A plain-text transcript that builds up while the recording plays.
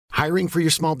Hiring for your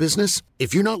small business?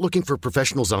 If you're not looking for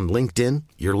professionals on LinkedIn,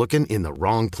 you're looking in the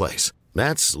wrong place.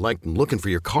 That's like looking for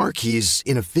your car keys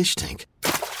in a fish tank.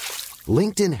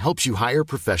 LinkedIn helps you hire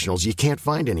professionals you can't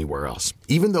find anywhere else,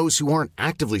 even those who aren't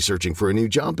actively searching for a new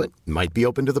job but might be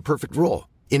open to the perfect role.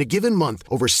 In a given month,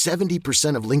 over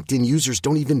 70% of LinkedIn users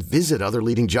don't even visit other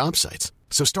leading job sites.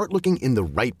 So start looking in the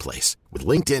right place. With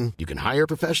LinkedIn, you can hire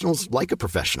professionals like a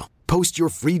professional. Post your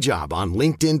free job on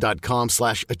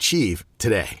linkedin.com/achieve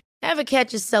today. Ever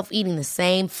catch yourself eating the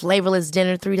same flavorless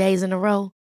dinner 3 days in a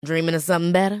row? Dreaming of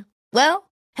something better?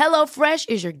 Well, HelloFresh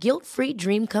is your guilt-free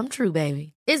dream come true,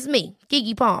 baby. It's me,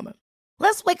 Keke Palmer.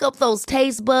 Let's wake up those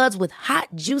taste buds with hot,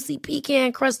 juicy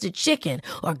pecan-crusted chicken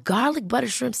or garlic butter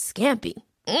shrimp scampi.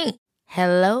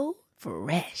 Hello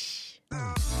Fresh.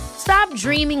 Stop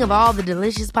dreaming of all the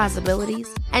delicious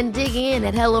possibilities and dig in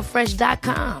at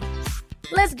HelloFresh.com.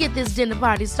 Let's get this dinner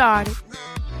party started.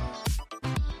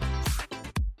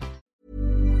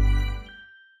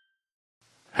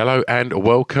 Hello and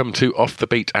welcome to Off the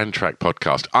Beat and Track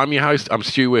podcast. I'm your host, I'm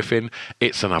Stu Whiffin.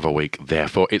 It's another week,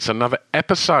 therefore it's another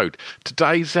episode.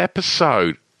 Today's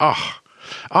episode,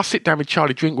 I'll sit down with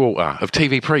Charlie Drinkwater of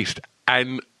TV Priest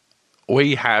and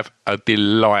we have a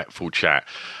delightful chat.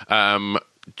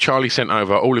 Charlie sent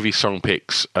over all of his song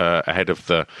picks ahead of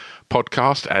the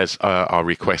podcast, as our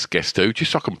request guests do,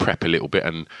 just so I can prep a little bit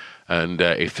and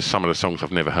if there's some of the songs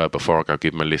I've never heard before, I'll go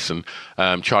give them a listen.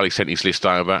 Charlie sent his list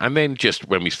over, and then just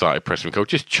when we started pressing record,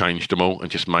 just changed them all and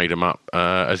just made them up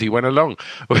as he went along,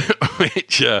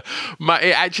 which it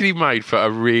actually made for a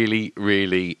really,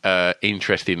 really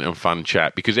interesting and fun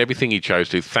chat, because everything he chose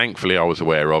to, thankfully, I was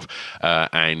aware of,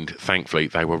 and thankfully,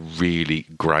 they were really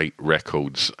great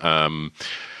records.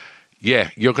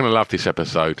 Yeah, you're going to love this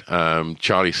episode.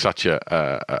 Charlie's such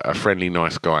a friendly,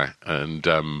 nice guy, and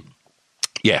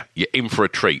yeah, you're in for a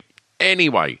treat.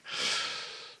 Anyway,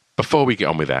 before we get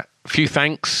on with that, a few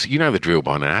thanks. You know the drill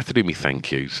by now. I have to do me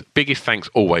thank yous. Biggest thanks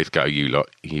always go you lot,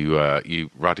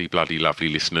 you ruddy, bloody, lovely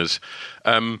listeners.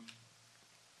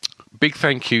 Big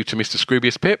thank you to Mr.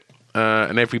 Scroobius Pip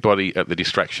and everybody at the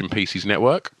Distraction Pieces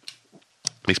Network.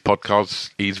 This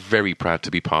podcast is very proud to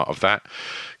be part of that.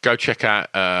 Go check out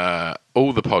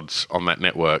all the pods on that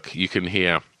network. You can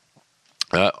hear...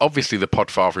 obviously, the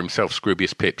podfather himself,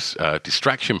 Scroobius Pip's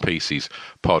Distraction Pieces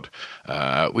pod,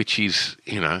 which is,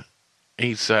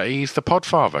 he's the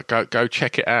podfather. Go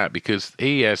check it out, because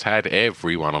he has had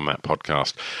everyone on that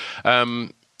podcast.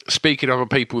 Speaking of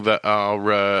people that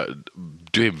are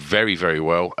doing very, very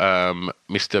well,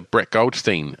 Mr. Brett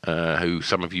Goldstein, who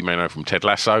some of you may know from Ted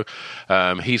Lasso,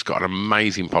 he's got an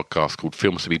amazing podcast called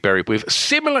Films to be Buried With.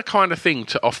 Similar kind of thing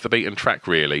to Off the Beaten Track,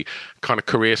 really. Kind of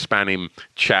career-spanning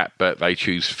chat, but they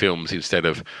choose films instead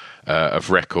of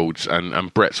records.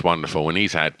 And Brett's wonderful, and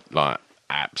he's had, like,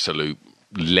 absolute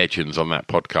legends on that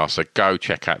podcast. So go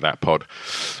check out that pod.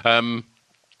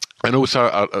 And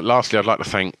also, lastly, I'd like to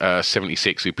thank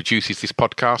 76, who produces this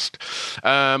podcast.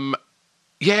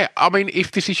 Yeah, I mean,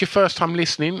 if this is your first time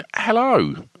listening,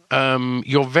 hello.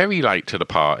 You're very late to the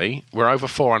party. We're over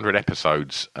 400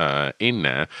 episodes in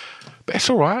now, but it's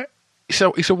all right.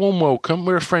 It's a warm welcome.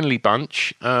 We're a friendly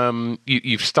bunch.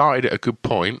 You've started at a good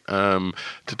point.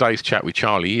 Today's chat with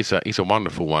Charlie is a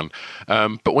wonderful one.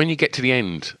 But when you get to the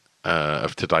end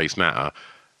of today's natter,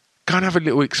 go and have a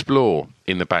little explore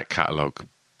in the back catalogue.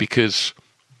 Because,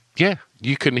 yeah,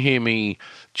 you can hear me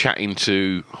chatting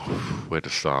to, where to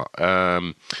start?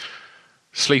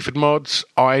 Sleaford Mods,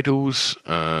 Idols,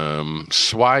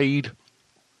 Suede,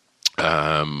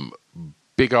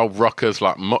 big old rockers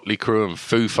like Motley Crue and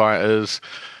Foo Fighters,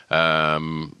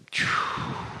 Fatboy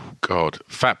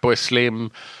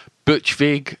Slim, Butch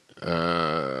Vig,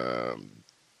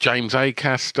 James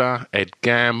Acaster, Ed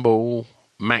Gamble,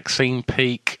 Maxine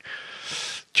Peake,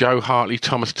 Joe Hartley,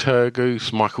 Thomas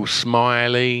Turgoose, Michael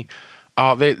Smiley.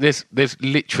 There's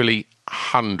literally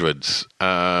hundreds.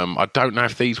 I don't know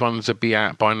if these ones will be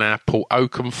out by now. Paul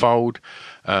Oakenfold,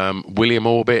 William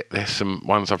Orbit. There's some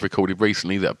ones I've recorded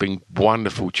recently that have been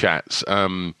wonderful chats.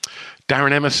 Darren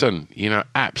Emerson,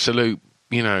 absolute,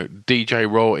 DJ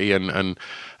Rorty and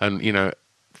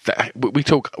we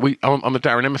talk on the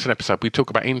Darren Emerson episode. We talk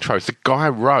about intros. The guy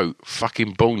wrote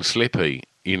fucking Born Slippy.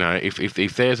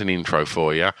 If there's an intro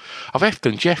for you. I've effed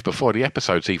and Jeff before the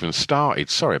episode's even started.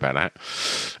 Sorry about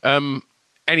that.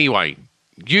 Anyway,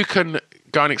 you can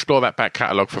go and explore that back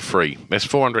catalogue for free. There's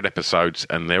 400 episodes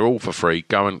and they're all for free.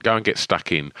 Go and get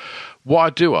stuck in. What I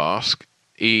do ask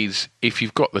is, if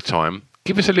you've got the time,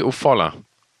 give us a little follow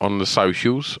on the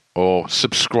socials or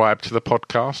subscribe to the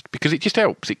podcast, because it just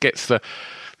helps. It gets the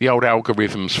old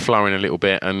algorithms flowing a little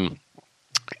bit, and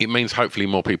it means hopefully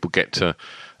more people get to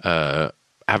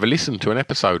have a listen to an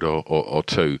episode or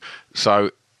two.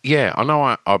 So, yeah, I know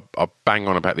I bang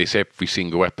on about this every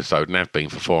single episode and have been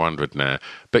for 400 now.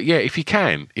 But yeah, if you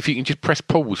can just press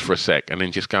pause for a sec and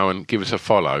then just go and give us a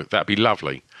follow, that'd be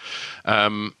lovely.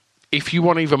 If you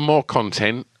want even more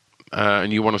content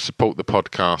and you want to support the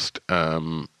podcast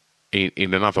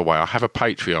in another way, I have a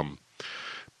Patreon,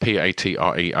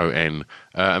 Patreon,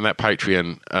 and that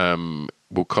Patreon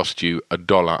will cost you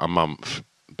 $1 a month,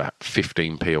 about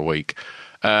 15p a week.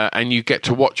 And you get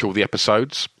to watch all the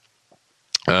episodes.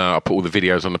 I'll put all the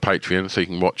videos on the Patreon so you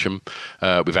can watch them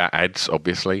without ads,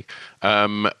 obviously.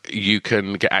 You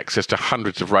can get access to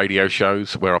hundreds of radio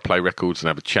shows where I play records and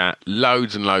have a chat.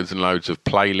 Loads and loads and loads of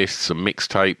playlists and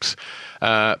mixtapes.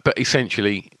 But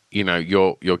essentially,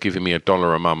 you're giving me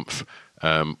 $1 a month,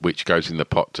 which goes in the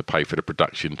pot to pay for the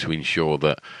production to ensure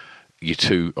that your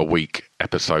 2-a-week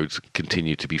episodes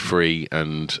continue to be free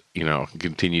and, I can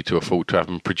continue to afford to have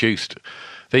them produced.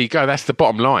 There you go. That's the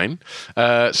bottom line.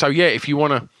 So, yeah, if you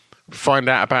want to find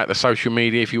out about the social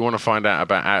media, if you want to find out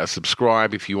about how to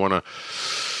subscribe, if you want to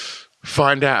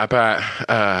find out about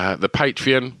the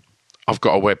Patreon, I've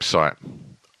got a website,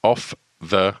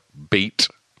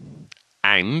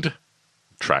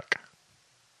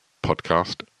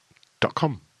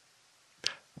 offthebeatentrackpodcast.com.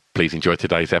 Please enjoy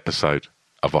today's episode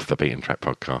of Off the Beaten Track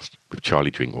Podcast with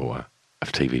Charlie Drinkwater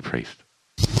of TV Priest.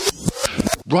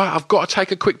 Right, I've got to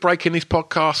take a quick break in this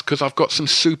podcast because I've got some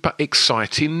super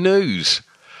exciting news.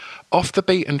 Off the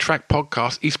Beaten Track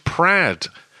Podcast is proud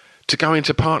to go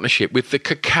into partnership with the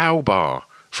Cacao Bar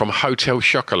from Hotel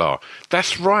Chocolat.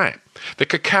 That's right. The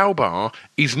Cacao Bar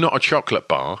is not a chocolate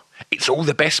bar. It's all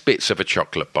the best bits of a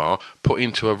chocolate bar put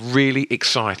into a really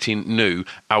exciting new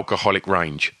alcoholic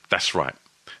range. That's right.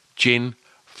 Gin,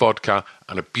 vodka,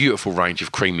 and a beautiful range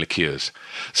of cream liqueurs.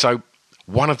 So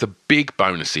one of the big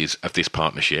bonuses of this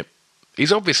partnership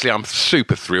is obviously I'm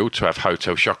super thrilled to have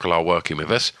Hotel Chocolat working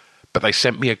with us, but they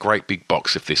sent me a great big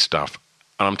box of this stuff.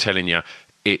 And I'm telling you,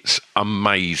 it's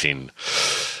amazing.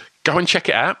 Go and check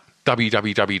it out,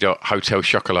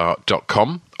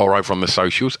 www.hotelchocolat.com or over on the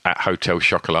socials at Hotel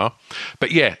Chocolat.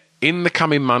 But yeah, in the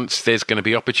coming months, there's going to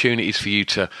be opportunities for you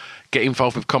to get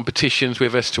involved with competitions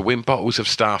with us, to win bottles of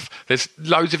stuff. There's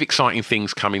loads of exciting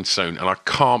things coming soon, and I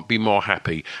can't be more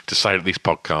happy to say that this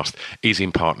podcast is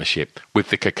in partnership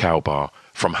with the Cacao Bar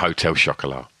from Hotel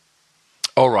Chocolat.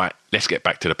 All right, let's get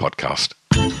back to the podcast.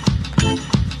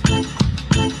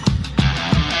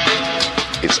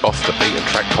 It's Off the Beaten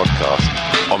Track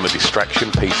Podcast on the Distraction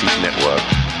Pieces Network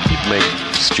with me,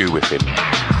 Stu Whiffin.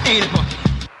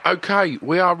 Okay,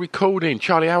 we are recording.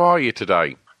 Charlie, how are you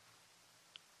today?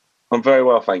 I'm very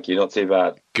well, thank you. Not too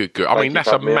bad. Good. I mean, that's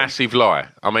a massive lie.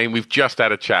 I mean, we've just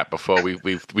had a chat before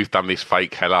we've done this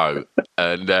fake hello,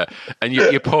 and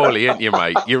you're poorly, aren't you,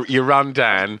 mate? You're run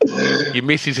down. Your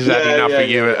missus has had enough of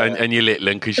you and your little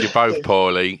one because you're both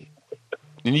poorly.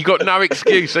 And you got no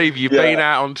excuse either. You've been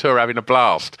out on tour having a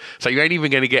blast, so you ain't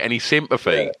even going to get any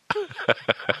sympathy.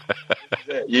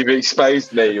 You've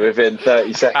exposed me within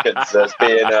 30 seconds as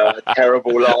being a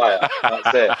terrible liar.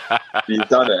 That's it. You've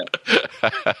done it.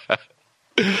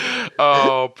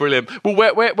 Oh, brilliant.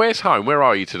 Well, where's home? Where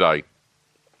are you today?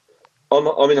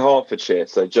 I'm in Hertfordshire,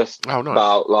 so just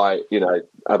about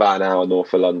about an hour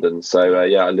north of London. So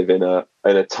I live in a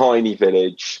tiny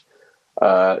village.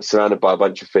 Surrounded by a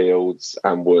bunch of fields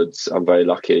and woods. I'm very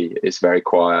lucky. It's very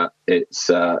quiet.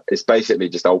 It's basically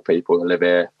just old people that live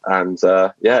here, and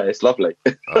it's lovely.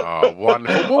 Oh,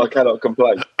 wonderful! I cannot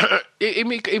complain.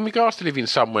 In regards to living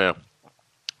somewhere,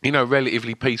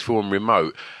 relatively peaceful and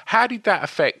remote, how did that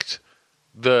affect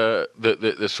the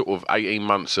sort of 18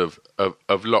 months of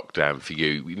lockdown for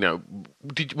you?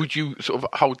 Would you sort of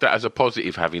hold that as a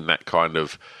positive, having that kind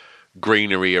of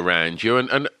greenery around you,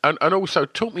 and also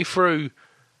talk me through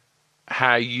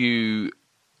how you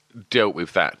dealt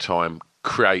with that time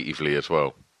creatively as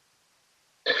well?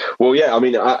 Well, yeah, I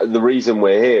mean, the reason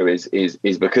we're here is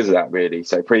because of that, really.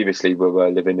 So previously we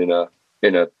were living in a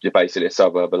basically a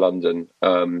suburb of London,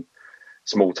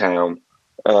 small town,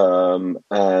 and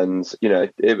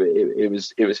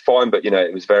it was fine, but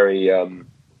it was very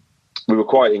we were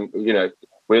quite we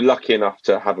were lucky enough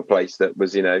to have a place that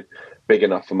was big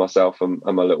enough for myself and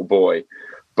my little boy.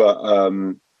 But I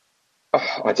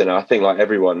don't know, I think like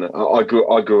everyone, I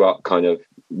grew up kind of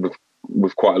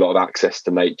with quite a lot of access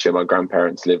to nature. My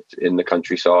grandparents lived in the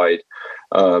countryside.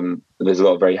 There's a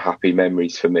lot of very happy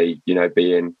memories for me,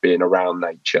 being around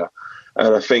nature.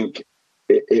 And I think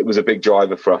it was a big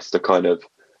driver for us to kind of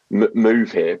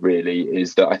move here, really,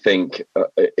 is that I think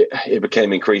it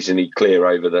became increasingly clear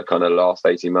over the kind of last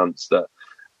 18 months that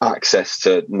access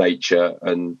to nature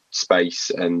and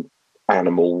space and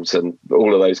animals and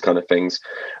all of those kind of things,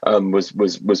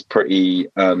 was pretty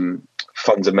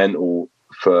fundamental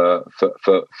for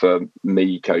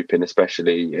me coping,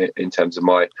 especially in terms of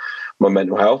my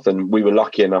mental health. And we were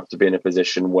lucky enough to be in a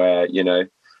position where, you know,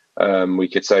 we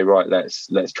could say, right,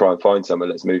 let's try and find somewhere,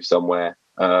 let's move somewhere.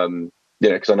 You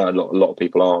know, because I know a lot of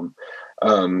people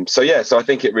aren't. So I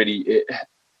think it really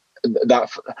that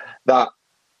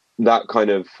kind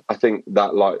of, I think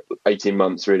that like 18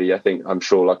 months really, I think, I'm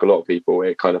sure like a lot of people,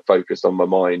 it kind of focused on my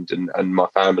mind and my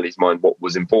family's mind, what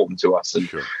was important to us. And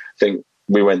Sure. I think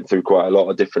we went through quite a lot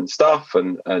of different stuff,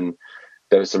 and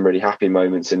there were some really happy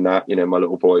moments in that. You know, my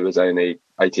little boy was only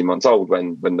 18 months old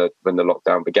when the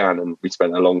lockdown began, and we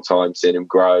spent a long time seeing him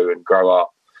grow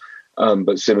up.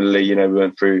 But similarly, you know,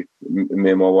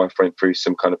 me and my wife went through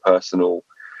some kind of personal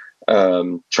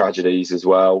tragedies as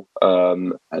well,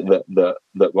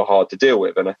 that were hard to deal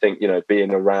with. And I think, you know,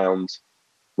 being around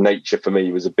nature for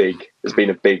me has been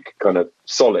a big kind of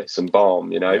solace and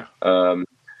balm, you know. Yeah.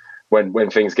 When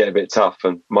things get a bit tough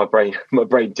and my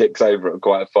brain ticks over at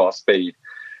quite a fast speed,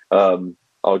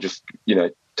 I'll just, you know,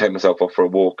 take myself off for a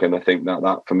walk. And I think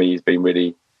that for me has been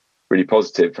really, really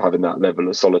positive, having that level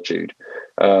of solitude.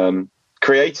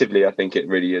 Creatively, I think it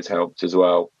really has helped as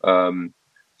well. I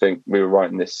think we were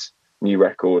writing this new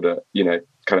record at, you know,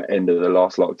 kind of end of the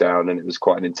last lockdown, and it was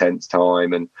quite an intense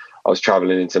time. And I was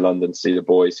traveling into London to see the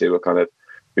boys who were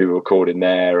recording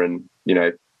there, and, you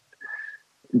know,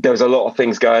 there was a lot of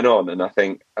things going on. And I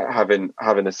think having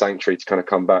a sanctuary to kind of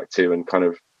come back to and kind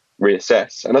of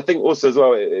reassess. And I think also as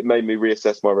well, it made me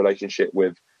reassess my relationship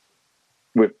with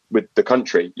the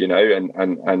country, you know,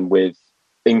 and with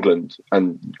England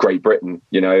and Great Britain,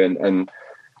 you know, and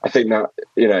I think that,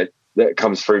 you know, that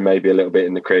comes through maybe a little bit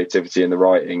in the creativity and the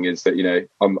writing, is that, you know,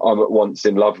 I'm at once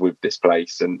in love with this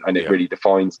place and it really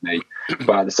defines me,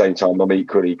 but at the same time I'm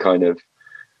equally kind of,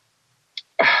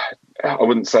 I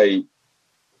wouldn't say,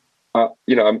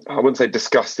 you know, I wouldn't say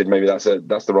disgusted. Maybe that's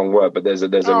the wrong word, but there's a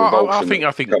revulsion.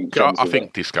 I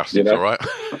think disgusted, you know? All right.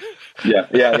 Yeah.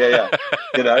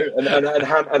 You know,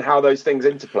 and how those things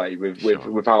interplay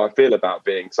with how I feel about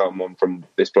being someone from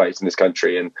this place in this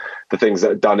country, and the things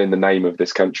that are done in the name of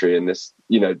this country and this,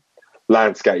 you know,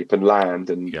 landscape and land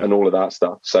and all of that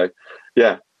stuff. So,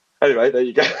 yeah. Anyway, there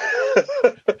you go.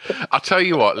 I'll tell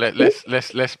you what.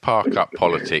 Let's park up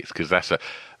politics, because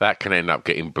that can end up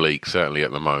getting bleak, certainly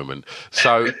at the moment.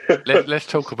 So let's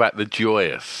talk about the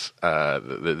joyous,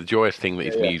 the joyous thing that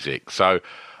is music. So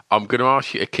I'm going to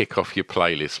ask you to kick off your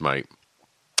playlist, mate,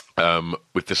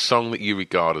 with the song that you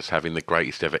regard as having the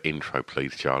greatest ever intro,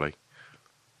 please, Charlie.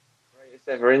 Greatest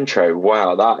ever intro.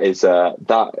 Wow, that is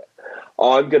that.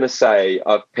 I'm going to say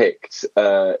I've picked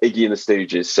Iggy and the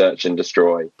Stooges' "Search and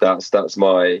Destroy." That's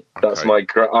my. I'm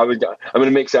going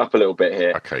to mix it up a little bit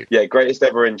here. Okay. Yeah, greatest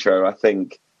ever intro. I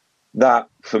think that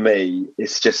for me,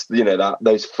 it's just, you know,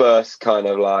 those first kind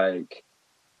of like,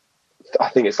 I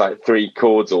think it's like 3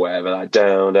 chords or whatever, like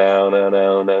down, down, down,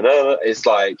 down, down, down. It's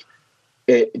like,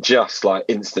 it just like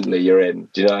instantly you're in.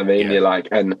 Do you know what I mean? Yeah. You're like,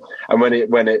 and when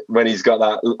he's got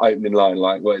that opening line,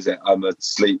 like, what is it? I'm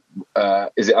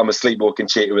a sleepwalking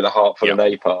cheater with a heart full of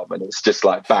napalm, and it's just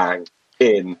like bang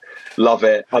in, love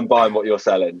it. I'm buying what you're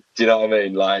selling. Do you know what I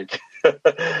mean? Like,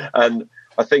 and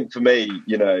I think for me,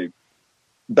 you know,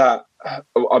 that,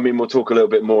 I mean, we'll talk a little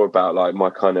bit more about like my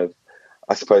kind of,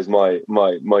 I suppose my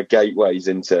gateways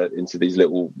into these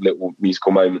little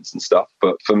musical moments and stuff.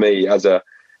 But for me, as a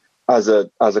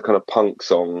kind of punk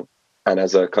song, and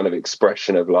as a kind of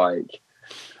expression of like,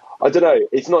 I don't know,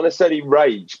 it's not necessarily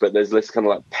rage, but there's this kind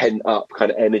of like pent up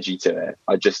kind of energy to it.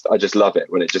 I just love it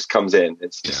when it just comes in.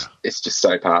 It's just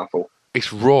so powerful.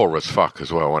 It's raw as fuck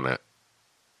as well, isn't it?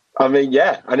 I mean,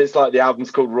 yeah, and it's like the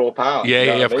album's called Raw Power.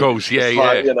 Yeah, of course, yeah.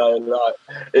 Like, you know, like,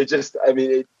 it just, I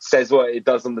mean, it says what it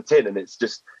does on the tin, and it's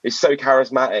so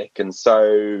charismatic and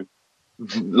so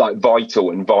like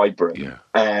vital and vibrant,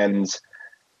 and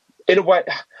in a way,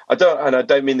 I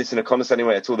don't mean this in a condescending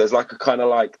way at all. There's like a kind of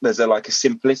like, there's a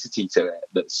simplicity to it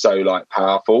that's so like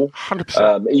powerful.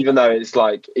 100%. Even though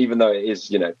it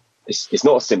is, you know, it's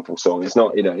not a simple song. It's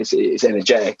not, you know, it's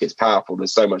energetic, it's powerful.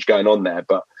 There's so much going on there,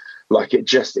 but like it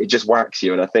just whacks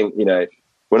you. And I think, you know,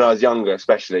 when I was younger,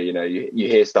 especially, you know, you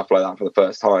hear stuff like that for the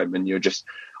first time, and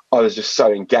I was just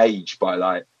so engaged by,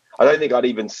 like, I don't think I'd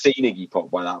even seen Iggy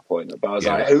Pop by that point, but I was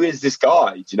like, who is this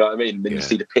guy? Do you know what I mean? And then you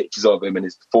see the pictures of him and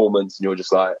his performance, and you're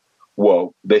just like,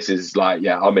 whoa, this is like,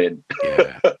 I'm in.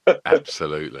 Yeah,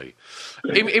 absolutely.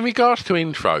 In regards to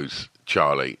intros,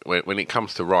 Charlie, when it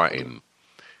comes to writing,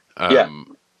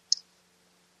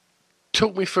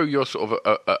 talk me through your sort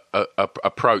of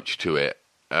approach to it.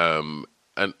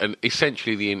 and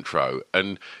essentially the intro.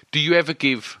 And do you ever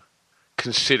give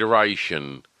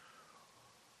consideration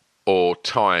or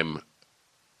time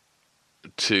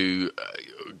to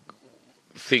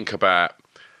think about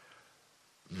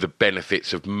the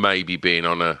benefits of maybe being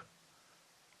on a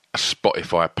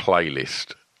Spotify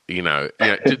playlist?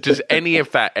 Does any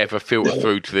of that ever filter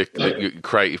through to the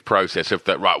creative process of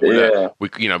that? Right, well, we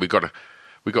got to,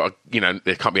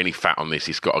 there can't be any fat on this.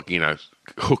 It's got to,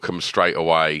 hook them straight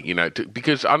away.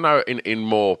 Because I know in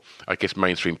more, I guess,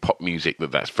 mainstream pop music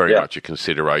that's very much a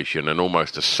consideration and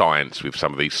almost a science with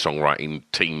some of these songwriting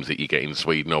teams that you get in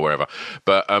Sweden or wherever.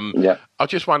 But I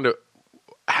just wonder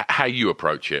how you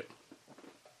approach it.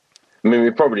 I mean,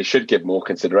 we probably should give more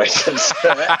considerations. To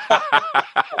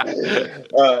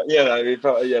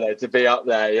be up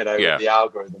there, with the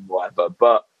algorithm, whatever.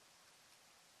 But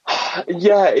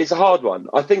it's a hard one.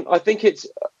 I think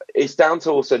it's down to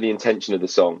also the intention of the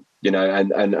song,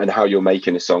 and how you're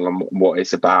making a song and what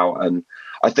it's about. And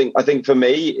I think for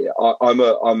me,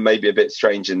 I'm maybe a bit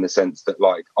strange in the sense that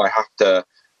like I have to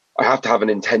have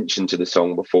an intention to the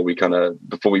song before we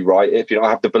write it. I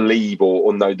have to believe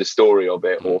or know the story of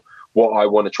it or what I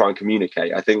want to try and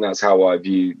communicate. I think that's how I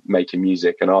view making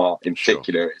music and art in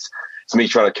particular. Sure. It's me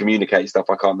trying to communicate stuff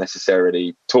I can't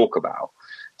necessarily talk about.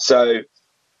 So,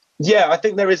 I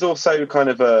think there is also kind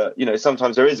of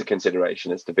sometimes there is a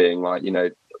consideration as to being like,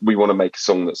 we want to make a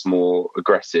song that's more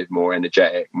aggressive, more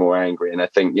energetic, more angry. And I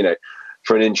think,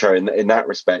 for an intro in that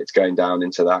respect, going down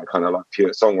into that kind of like pure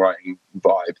songwriting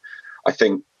vibe, I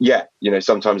think,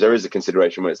 sometimes there is a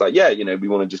consideration where it's like, we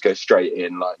want to just go straight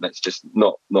in, like, let's just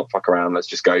not fuck around, let's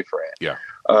just go for it. Yeah.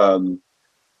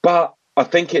 But I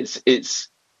think it's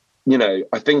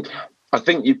I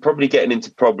think you're probably getting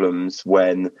into problems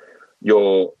when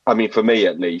for me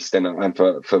at least, and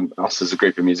for us as a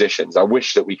group of musicians, I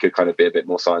wish that we could kind of be a bit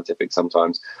more scientific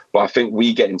sometimes, but I think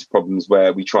we get into problems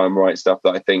where we try and write stuff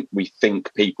that we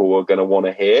think people are going to want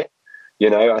to hear.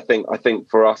 I think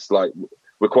for us, like,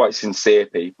 we're quite sincere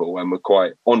people and we're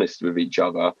quite honest with each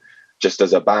other just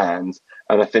as a band.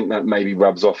 And I think that maybe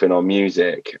rubs off in our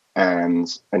music and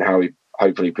how we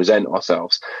hopefully present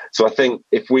ourselves. So I think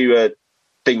if we were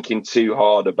thinking too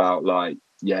hard about like,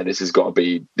 this has got to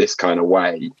be this kind of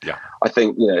way. Yeah. I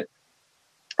think,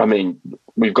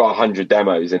 we've got 100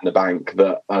 demos in the bank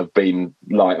that have been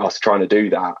like us trying to do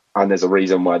that. And there's a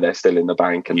reason why they're still in the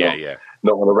bank and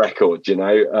not on a record,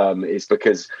 it's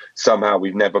because somehow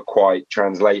we've never quite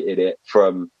translated it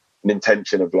from an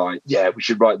intention of like, we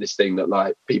should write this thing that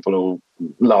like people will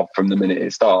love from the minute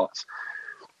it starts.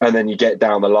 And then you get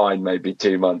down the line, maybe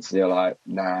 2 months and you're like,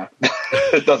 nah,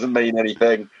 it doesn't mean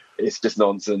anything. It's just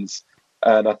nonsense.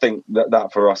 And I think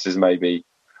that for us is maybe,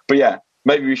 but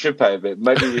maybe we should pay a bit.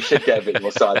 Maybe we should get a bit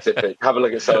more scientific. Have a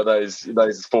look at some of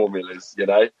those formulas,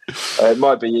 it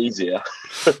might be easier.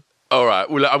 All right.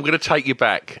 Well, I'm going to take you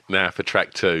back now for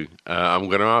track 2. I'm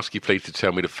going to ask you, please, to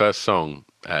tell me the first song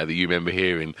that you remember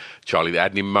hearing, Charlie, that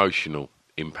had an emotional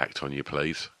impact on you,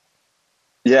 please.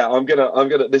 Yeah, I'm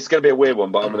gonna. This is gonna be a weird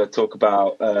one, but I'm gonna talk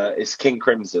about. It's King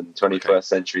Crimson, 21st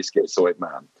Century Schizoid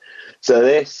Man. So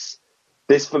this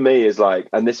for me is like,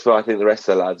 and this for I think the rest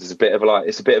of the lads is a bit of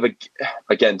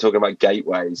again talking about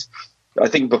gateways. I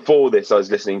think before this I was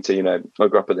listening to I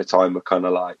grew up at the time of kind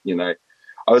of like I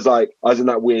was in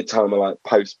that weird time of like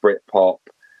post Britpop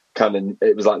kind of.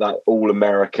 It was like that all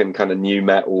American kind of new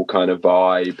metal kind of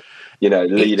vibe,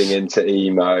 leading into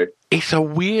emo. It's a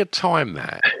weird time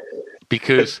that.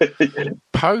 Because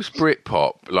post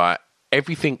Britpop, like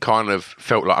everything kind of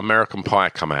felt like American Pie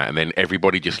come out, and then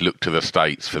everybody just looked to the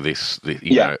States for this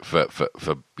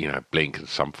for Blink and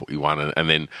Sum 41, and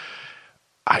then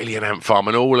Alien Ant Farm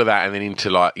and all of that, and then into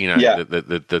like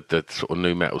the sort of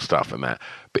new metal stuff and that.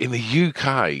 But in the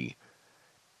UK,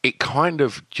 it kind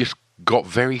of just got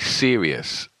very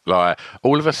serious. Like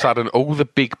all of a sudden, all the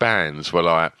big bands were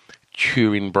like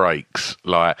Turing Breaks,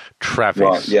 like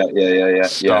Travis,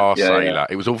 Star Sailor.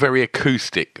 It was all very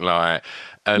acoustic, like,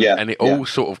 and it all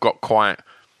sort of got quite.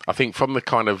 I think from the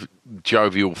kind of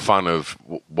jovial fun of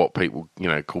what people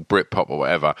call Britpop or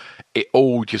whatever, it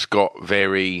all just got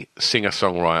very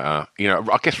singer-songwriter.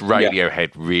 I guess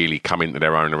Radiohead really come into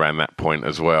their own around that point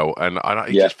as well, and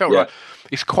it just felt like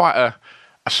it's quite a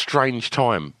strange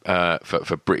time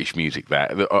for British music.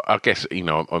 That I guess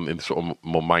on in sort of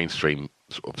more mainstream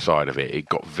sort of side of it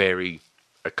got very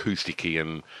acousticy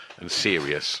and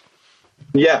serious.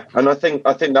 Yeah, and I think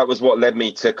that was what led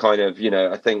me to kind of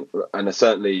I think, and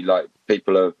certainly like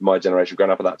people of my generation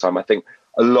growing up at that time, I think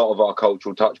a lot of our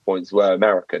cultural touch points were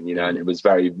American, and it was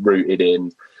very rooted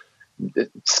in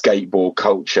skateboard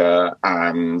culture,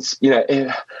 and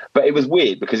but it was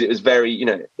weird because it was very,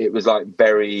 it was like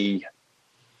very,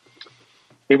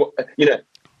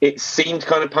 it seemed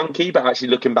kind of punky, but actually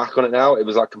looking back on it now, it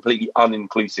was like completely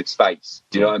uninclusive space.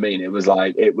 Do you know what I mean? It was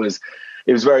like, it was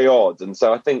very odd. And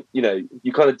so I think, you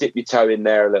kind of dip your toe in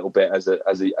there a little bit as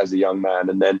a young man.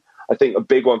 And then I think a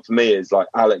big one for me is like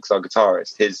Alex, our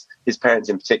guitarist, his parents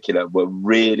in particular were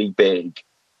really big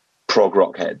prog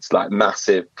rock heads, like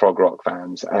massive prog rock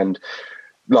fans. And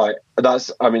like,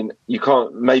 you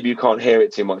can't hear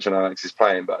it too much when Alex is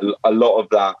playing, but a lot of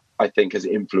that I think has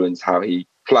influenced how he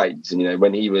plays. And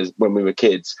when we were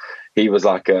kids, he was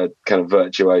like a kind of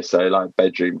virtuoso, like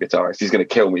bedroom guitarist. He's going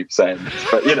to kill me for saying this,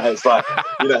 but it's like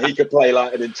he could play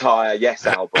like an entire Yes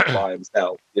album by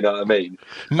himself. You know what I mean?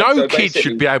 No so kid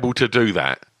should be able to do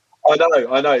that. I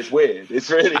know, it's weird.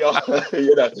 It's really odd.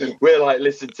 We're like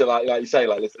listen to like you say,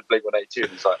 like listen to Blink-182,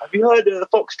 and it's like, have you heard of the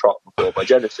Foxtrot before by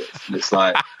Genesis? And it's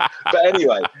like, but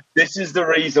anyway, this is the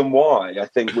reason why I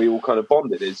think we all kind of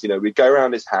bonded. Is we'd go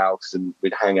around his house and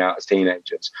we'd hang out as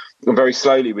teenagers, and very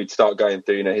slowly we'd start going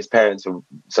through. His parents were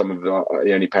some of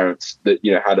the only parents that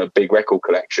had a big record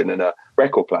collection and a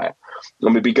record player,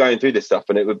 and we'd be going through this stuff,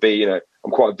 and it would be I'm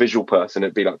quite a visual person.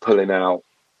 It'd be like pulling out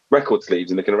record sleeves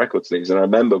and looking at record sleeves, and I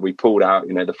remember we pulled out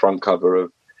the front cover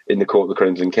of In the Court of the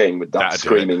Crimson King with that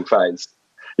screaming face,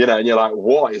 and you're like,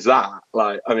 what is that?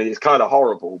 Like, I mean, it's kind of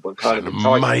horrible, but kind of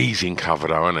amazing cover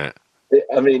though, isn't it?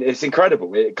 It's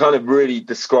incredible. It kind of really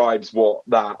describes what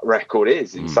that record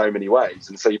is in so many ways.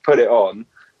 And so you put it on,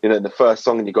 in the first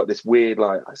song, and you've got this weird,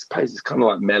 like, I suppose it's kind of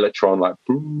like Mellotron, like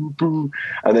boo boo,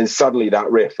 and then suddenly that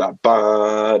riff, that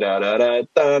ba da da da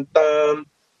da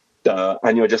da.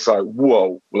 And you're just like,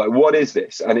 whoa, like, what is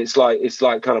this? And it's like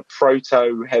kind of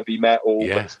proto heavy metal,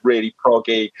 but it's really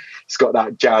proggy. It's got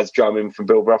that jazz drumming from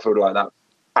Bill Bruford, like that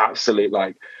absolute,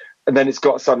 like, and then it's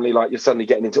got suddenly, like, you're suddenly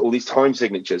getting into all these time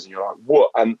signatures, and you're like, what?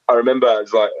 And I remember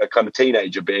as like a kind of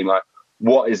teenager being like,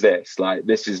 what is this? Like,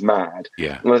 this is mad.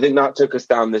 Yeah. And I think that took us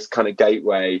down this kind of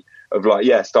gateway of like,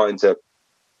 starting to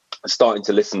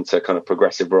listen to kind of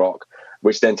progressive rock,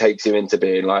 which then takes you into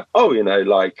being like,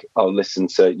 like I'll listen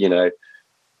to,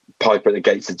 Piper at the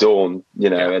Gates of Dawn,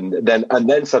 and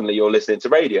then suddenly you're listening to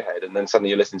Radiohead, and then suddenly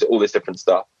you're listening to all this different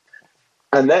stuff.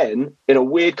 And then in a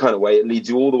weird kind of way, it leads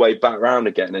you all the way back around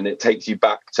again, and it takes you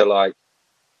back to like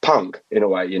punk in a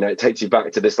way, it takes you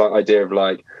back to this like idea of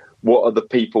like, what are the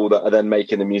people that are then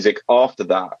making the music after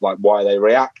that? Like, why are they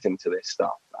reacting to this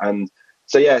stuff? And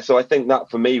so I think that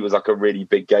for me was like a really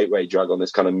big gateway drug on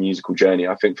this kind of musical journey.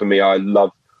 I think for me, I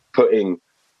love putting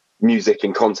music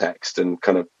in context and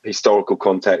kind of historical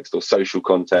context or social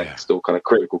context or kind of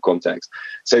critical context.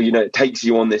 So, it takes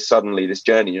you on this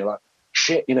journey. You're like,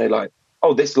 shit, like,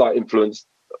 oh, this like influenced,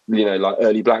 like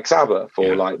early Black Sabbath,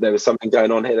 or like there was something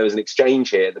going on here. There was an exchange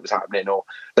here that was happening, or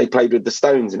they played with the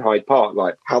Stones in Hyde Park.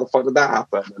 Like, how the fuck did that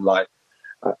happen? And like,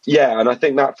 and I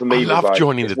think that for me, I love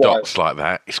joining the dots like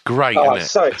that. It's great, isn't it?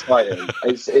 It's so exciting.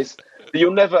 it's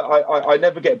you'll never. I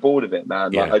never get bored of it,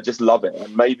 man. Like, I just love it,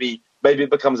 and maybe it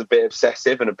becomes a bit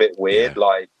obsessive and a bit weird,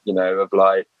 like of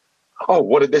like, oh,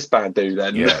 what did this band do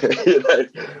then?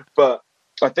 But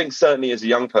I think certainly as a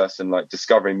young person, like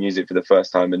discovering music for the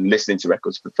first time and listening to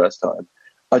records for the first time,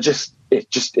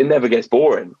 it never gets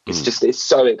boring. It's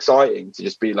so exciting to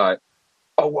just be like,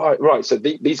 oh, right. So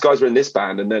these guys were in this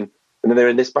band, and then they're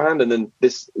in this band, and then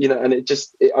this, and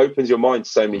it opens your mind to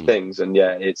so many things. And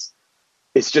it's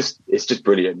just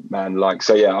brilliant, man. Like,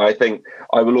 so I think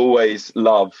I will always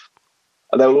love,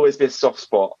 and there will always be a soft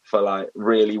spot for like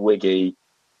really wiggy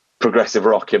progressive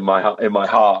rock in my heart, and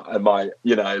my,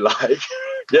 like,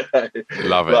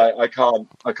 love it. Like,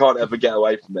 I can't ever get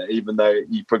away from it, even though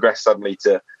you progress suddenly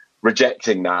to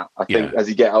rejecting that. I think as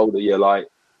you get older, you're like,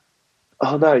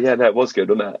 oh no, it was good,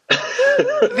 wasn't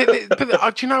it?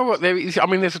 But do you know what?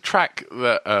 There's a track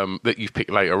that you've picked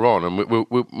later on, and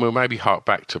we'll maybe hark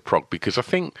back to prog, because I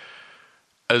think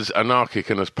as anarchic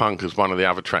and as punk as one of the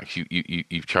other tracks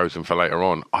you've chosen for later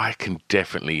on, I can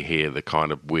definitely hear the kind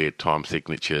of weird time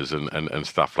signatures and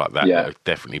stuff like that that have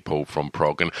definitely pulled from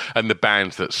prog, and the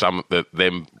bands that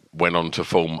them went on to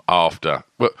form after.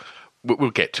 But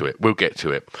we'll get to it.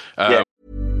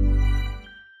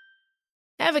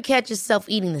 Ever catch yourself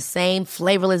eating the same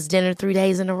flavorless dinner 3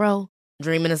 days in a row?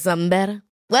 Dreaming of something better?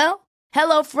 Well,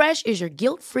 HelloFresh is your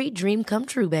guilt-free dream come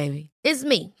true, baby. It's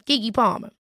me, Keke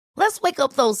Palmer. Let's wake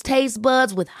up those taste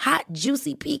buds with hot,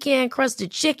 juicy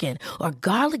pecan-crusted chicken or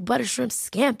garlic butter shrimp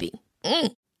scampi.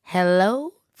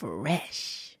 Hello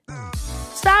Fresh.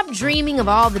 Stop dreaming of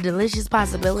all the delicious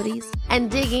possibilities and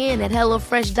dig in at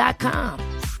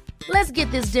HelloFresh.com. Let's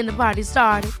get this dinner party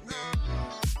started.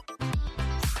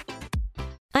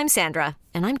 I'm Sandra,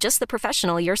 and I'm just the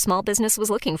professional your small business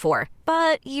was looking for.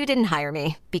 But you didn't hire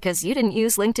me because you didn't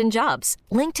use LinkedIn Jobs.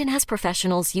 LinkedIn has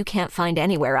professionals you can't find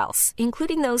anywhere else,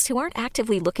 including those who aren't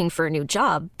actively looking for a new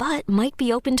job, but might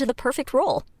be open to the perfect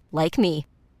role, like me.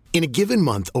 In a given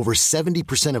month, over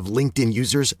 70% of LinkedIn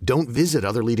users don't visit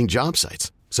other leading job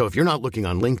sites. So if you're not looking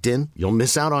on LinkedIn, you'll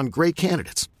miss out on great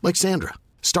candidates like Sandra.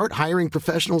 Start hiring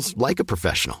professionals like a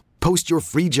professional. Post your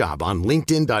free job on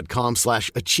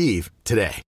linkedin.com/achieve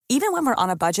today. Even when we're on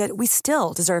a budget, we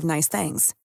still deserve nice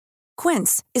things.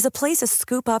 Quince is a place to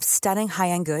scoop up stunning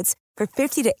high-end goods for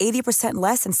 50 to 80%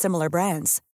 less than similar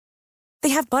brands. They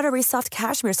have buttery soft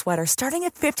cashmere sweaters starting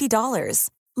at $50,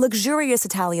 luxurious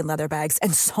Italian leather bags,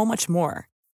 and so much more.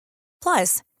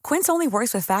 Plus, Quince only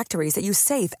works with factories that use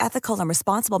safe, ethical, and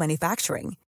responsible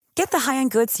manufacturing. Get the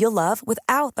high-end goods you'll love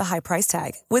without the high price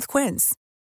tag with Quince.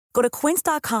 Go to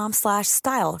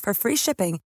quince.com/style for free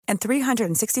shipping and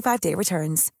 365-day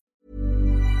returns.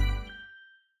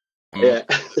 Yeah.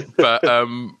 but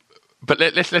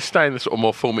let's stay in the sort of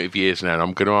more formative years now. And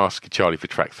I'm going to ask Charlie for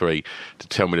track 3 to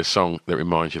tell me the song that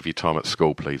reminds you of your time at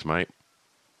school, please, mate.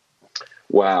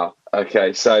 Wow.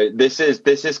 Okay. So this is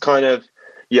kind of,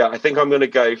 I think I'm going to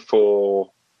go for,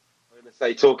 I'm going to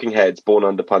say Talking Heads, Born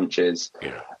Under Punches.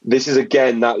 Yeah. This is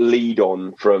again that lead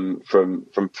on from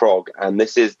prog, and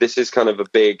this is kind of a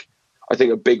big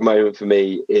moment for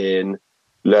me in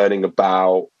learning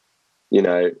about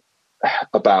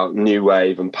new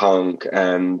wave and punk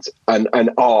and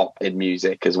art in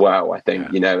music as well. I think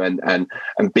and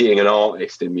being an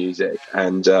artist in music,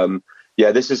 and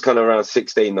this was kind of around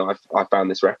 16 that I found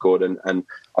this record, and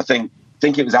I think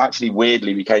it was actually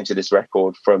weirdly we came to this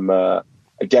record from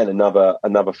again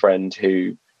another friend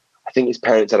who. I think his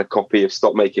parents had a copy of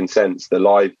Stop Making Sense, the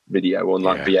live video on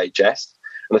VHS.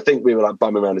 And I think we were like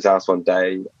bumming around his house one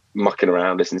day, mucking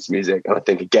around, listening to music. And I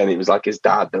think again, it was like his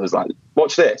dad that was like,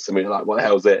 watch this. And we were like, what the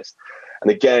hell's this? And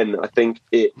again, I think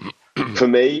for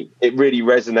me, it really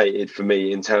resonated for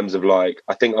me in terms of like,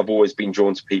 I think I've always been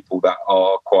drawn to people that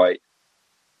are quite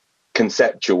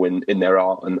conceptual in their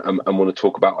art and want to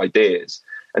talk about ideas.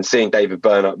 And seeing David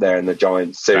Byrne up there in the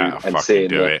giant suit and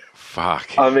seeing and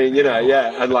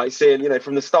like seeing,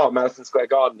 from the start, Madison Square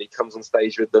Garden, he comes on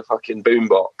stage with the fucking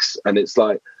boombox, and it's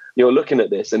like you're looking at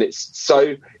this, and it's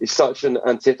such an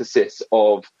antithesis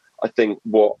of, I think,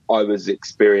 what I was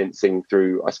experiencing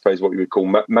through, I suppose, what we would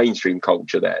call mainstream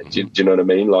culture. There, do you know what I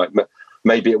mean? Like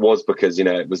maybe it was because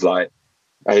it was like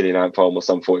Alien Ant Farm or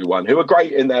Sum 41, who are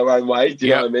great in their own way. Do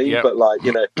you know what I mean? Yep. But like,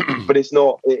 but it's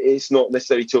not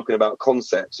necessarily talking about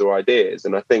concepts or ideas.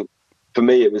 And I think for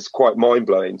me, it was quite mind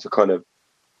blowing to kind of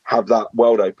have that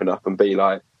world open up and be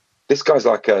like, this guy's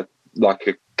like a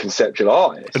conceptual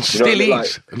artist. And still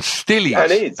is. And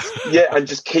is. Yeah. And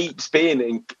just keeps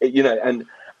being, and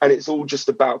it's all just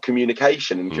about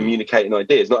communication and communicating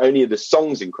ideas. Not only are the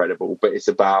songs incredible, but it's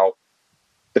about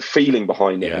the feeling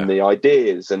behind it and the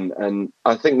ideas, and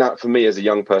I think that for me as a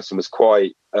young person was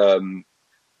quite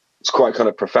it's quite kind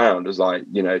of profound. It was like,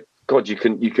 God, you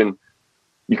can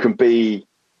be,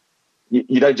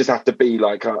 you don't just have to be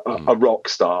like a rock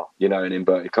star, in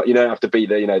inverted. You don't have to be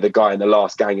the guy in the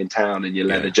last gang in town in your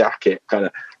leather jacket, kind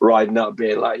of riding up,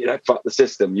 being like, fuck the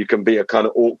system. You can be a kind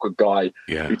of awkward guy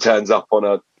who turns up in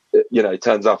a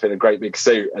great big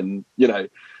suit and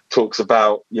talks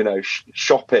about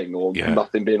shopping or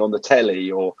nothing being on the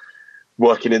telly or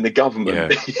working in the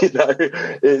government.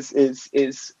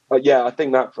 It's I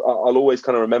think that I'll always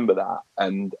kind of remember that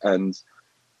and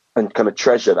kind of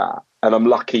treasure that. And I'm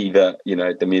lucky that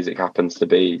the music happens to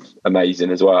be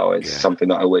amazing as well. It's something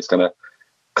that I always kind of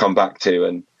come back to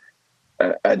and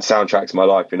soundtracks my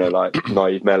life. Like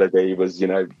Naive Melody was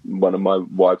one of my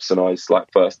wife's and I's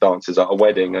like first dances at a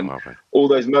wedding, and all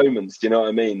those moments. Do you know what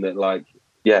I mean? That like.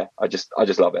 Yeah, I just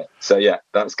love it. So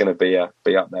that's going to be up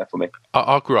there for me.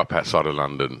 I grew up outside of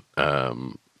London,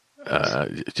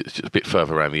 just a bit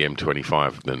further around the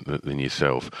M25 than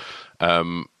yourself,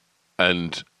 and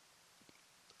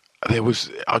I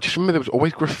just remember there was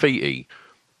always graffiti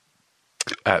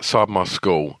outside my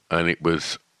school, and it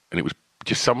was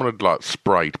just someone had like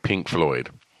sprayed Pink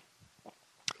Floyd,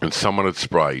 and someone had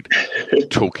sprayed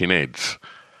Talking Heads.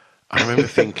 I remember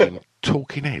thinking,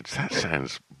 Talking Heads, that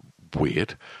sounds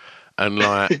weird, and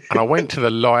I went to the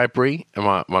library,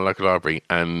 my local library,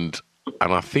 and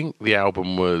I think the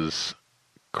album was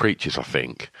Creatures, I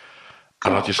think,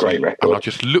 and I just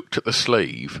looked at the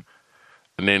sleeve,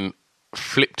 and then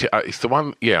flipped it. It's the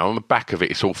one, on the back of it,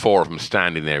 it's all four of them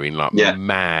standing there in like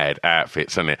mad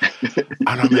outfits, isn't it?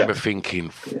 And I remember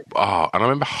thinking, and I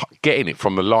remember getting it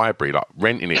from the library, like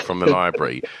renting it from the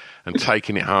library, and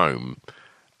taking it home.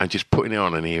 and just putting it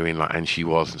on and hearing like "And She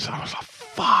Was," and so I was like,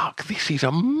 "Fuck, this is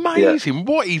amazing! Yeah.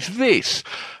 What is this?"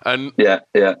 And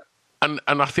and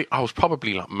I think I was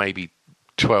probably like maybe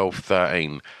 12,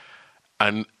 13,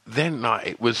 and then like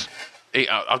it was.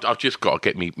 I've just got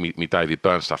to get me David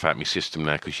Byrne stuff out of my system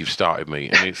now because you've started me,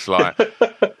 and it's like,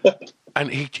 and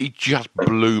he just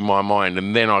blew my mind.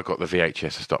 And then I got the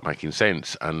VHS to Stop Making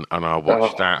Sense, and I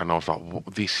watched that, and I was like,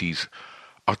 this is,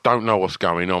 I don't know what's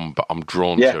going on, but I'm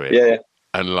drawn to it. Yeah.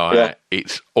 And like,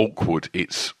 it's awkward,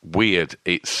 it's weird,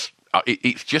 it's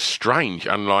just strange,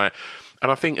 and like,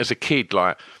 and I think as a kid,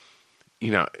 like,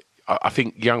 you know, I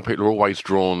think young people are always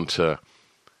drawn to.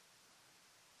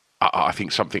 I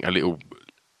think something a little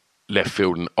left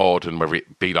field and odd, and whether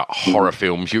it be like horror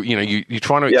films, you're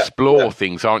trying to explore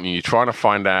things, aren't you? You're trying to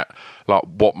find out like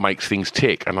what makes things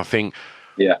tick. And I think,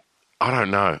 I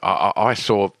don't know. I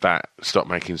saw that Stop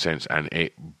Making Sense, and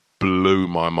it blew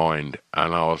my mind.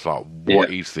 And I was like,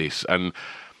 "What is this?" And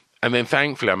then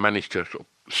thankfully, I managed to.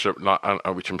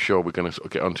 Which I'm sure we're going to sort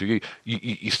of get onto.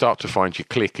 You start to find your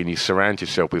clique, and you surround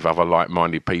yourself with other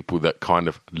like-minded people that kind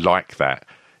of like that.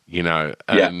 You know,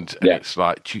 and it's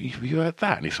like, have you heard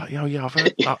that? And it's like,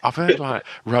 I've heard like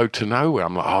Road to Nowhere.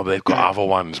 I'm like, oh, they've got other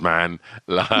ones, man.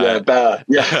 Like, No,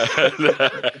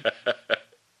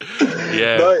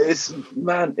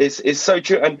 it's so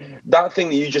true. And that thing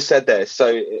that you just said there,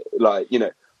 so like, you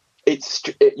know, it's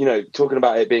talking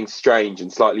about it being strange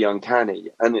and slightly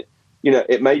uncanny, and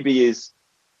it maybe is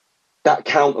that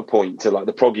counterpoint to like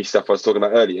the proggy stuff I was talking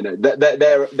about earlier. You know,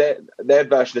 their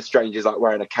version of strange is like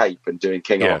wearing a cape and doing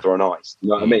King Arthur on Ice. You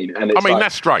know what I mean? And it's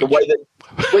that's strange. The way that,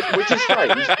 which is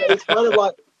strange. It's kind of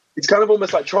like, it's kind of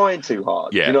almost like trying too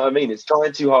hard. Yeah. You know what I mean? It's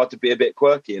trying too hard to be a bit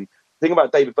quirky. And the thing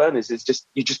about David Byrne is just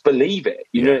you just believe it.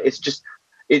 You know,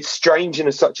 it's strange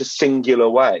in such a singular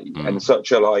way and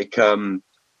such a like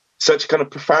such a kind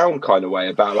of profound kind of way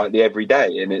about like the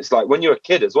everyday. And it's like when you're a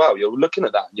kid as well, you're looking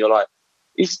at that and you're like,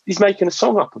 he's making a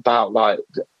song up about like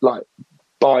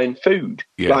buying food.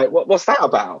 Yeah. Like what's that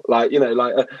about? Like, you know,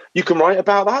 like you can write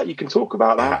about that, you can talk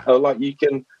about that, or like you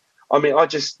can. I mean, I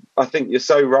think you're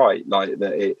so right. Like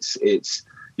that, it's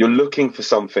you're looking for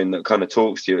something that kind of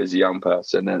talks to you as a young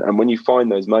person, and when you find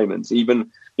those moments,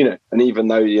 even though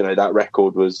that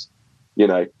record was,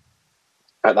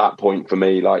 at that point for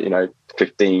me, like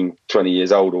 15, 20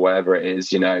 years old or whatever it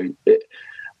is,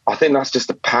 I think that's just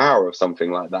the power of something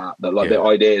like that. That the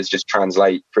ideas just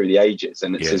translate through the ages,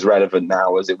 and it's as relevant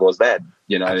now as it was then.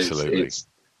 Absolutely.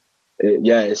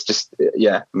 It's just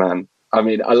man. I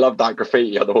mean, I love that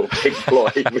graffiti on the wall. Pink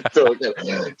Floyd, we're talking,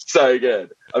 so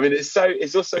good. I mean, it's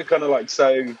also kind of like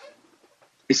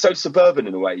it's so suburban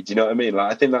in a way. Do you know what I mean?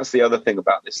 Like, I think that's the other thing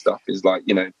about this stuff is like,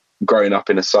 growing up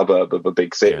in a suburb of a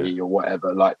big city or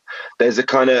whatever. Like, there's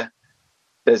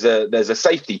a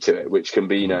safety to it, which can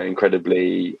be,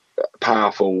 incredibly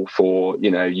powerful for,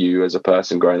 you as a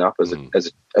person growing up as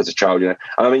a child, And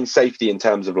I mean, safety in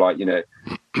terms of like,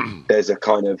 there's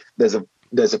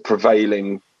a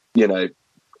prevailing,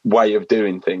 way of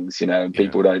doing things, and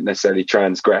people don't necessarily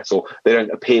transgress, or they don't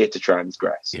appear to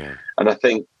transgress. Yeah. And I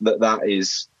think that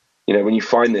is, when you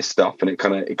find this stuff, and it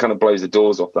kind of blows the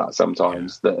doors off that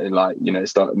sometimes, that it, like, it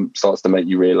starts to make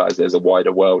you realize there's a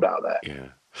wider world out there. Yeah.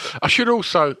 I should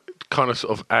also kind of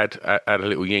sort of add a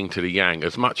little yin to the yang.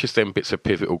 As much as them bits of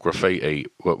pivotal graffiti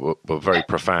were very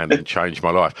profound and changed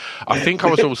my life, I think I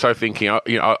was also thinking, I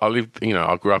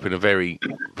grew up in a very,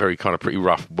 very kind of pretty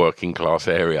rough working class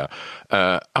area,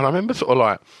 and I remember sort of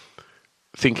like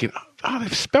thinking,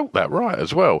 they've spelt that right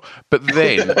as well. But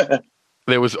then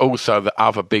there was also the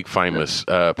other big famous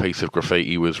piece of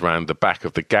graffiti was around the back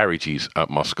of the garages at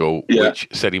my school, which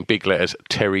said in big letters,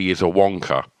 "Terry is a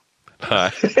wonker."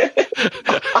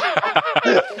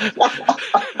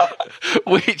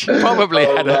 Which probably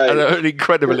had an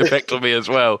incredible effect on me as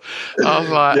well. I was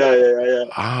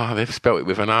like, they've spelt it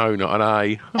with an O, not an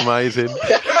A. Amazing.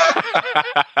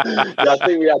 I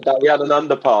think we had an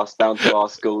underpass down to our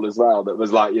school as well that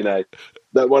was like,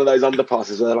 that one of those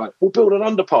underpasses where they're like, we'll build an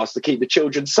underpass to keep the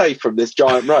children safe from this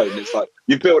giant road. And it's like,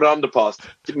 you build an underpass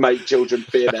to make children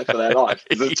fear there for their life.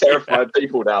 There's terrified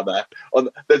people down there.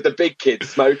 There's the big kids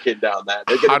smoking down there.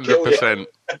 They're going to kill you. 100%.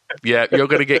 Yeah, you're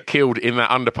going to get killed in that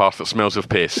underpass that smells of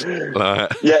piss. Like.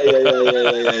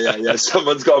 Yeah.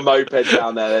 Someone's got a moped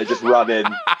down there. They're just running.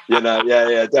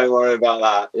 Yeah. Don't worry about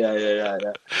that. Yeah.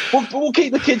 We'll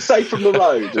keep the kids safe from the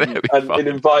road and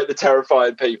invite the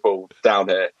terrified people down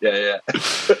here. Yeah.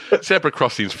 Zebra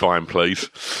crossing's fine, please.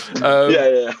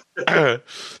 Yeah.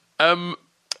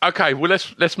 Okay, well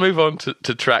let's move on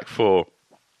to track 4,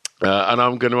 and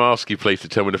I'm going to ask you, please, to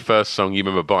tell me the first song you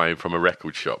remember buying from a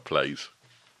record shop, please.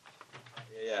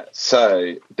 Yeah.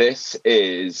 So this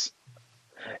is.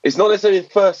 It's not necessarily the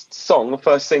first song, the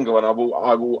first single, and I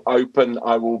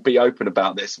will be open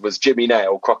about this. Was Jimmy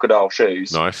Nail, Crocodile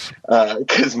Shoes? Nice.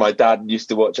 Because my dad used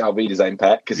to watch Alvida Zane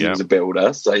Pet because he was a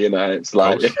builder, so it's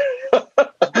like.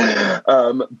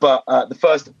 But the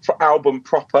first album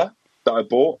proper that I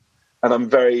bought, and I'm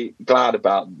very glad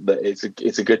about that. It's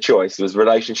a good choice. It was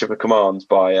 "Relationship of Commands"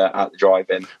 by At the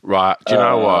Drive-In. Right. Do you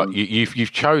know what?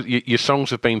 You've chose your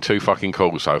songs have been too fucking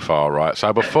cool so far, right?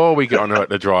 So before we get on At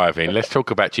the Drive-In, let's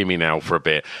talk about Jimmy Nail for a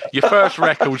bit. Your first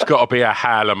record's got to be a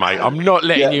howler, mate. I'm not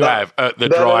letting you have At the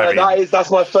Drive-In. No,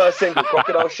 that's my first single,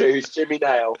 Crocodile Shoes, Jimmy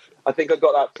Nail. I think I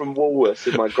got that from Woolworths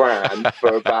in my grand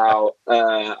for about,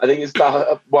 I think it's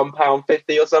about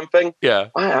 £1.50 or something. Yeah.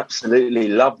 I absolutely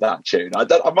love that tune.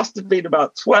 I must have been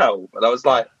about 12, and I was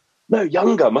like, no,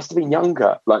 younger, must have been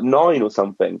younger, like 9 or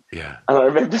something. Yeah. And I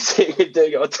remember seeing him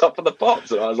doing it on Top of the Pops,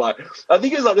 and I was like, I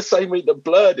think it was like the same week that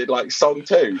Blur did like Song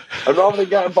 2. And rather than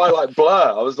going by like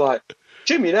Blur, I was like,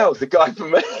 Jimmy Nail's the guy for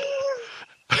me.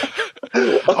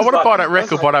 I want to buy that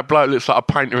record by that bloke who looks like a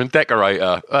painter and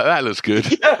decorator. That looks good.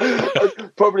 Yeah,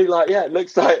 probably like it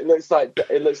looks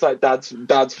like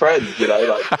dad's friend,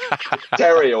 like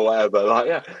Terry or whatever. Like,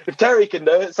 yeah, if Terry can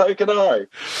do it, so can I.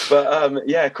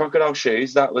 But Crocodile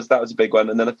Shoes, that was a big one.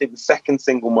 And then I think the second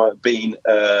single might have been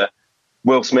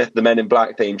Will Smith, the Men in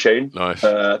Black theme tune. Nice.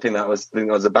 I think that was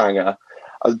a banger.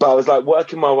 But I was like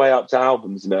working my way up to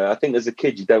albums. I think as a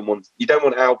kid you don't want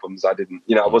albums. I didn't.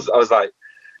 I was like.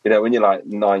 When you're like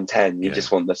 9, 10, you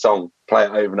just want the song, play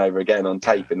it over and over again on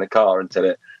tape in the car until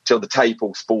the tape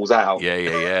all spools out.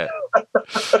 Yeah.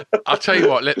 I'll tell you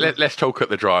what, let's talk At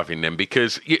the Drive-In then,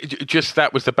 because that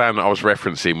was the band that I was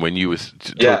referencing when you was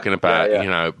talking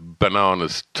about,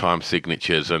 Bananas time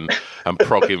signatures and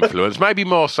prog influence, maybe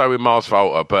more so with Mars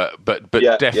Volta, but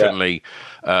definitely.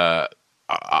 I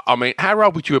mean, how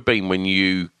old would you have been when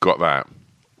you got that?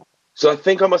 So I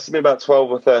think I must have been about 12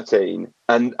 or 13.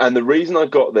 And the reason I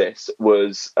got this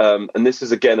was, and this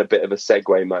is again a bit of a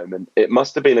segue moment. It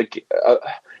must have been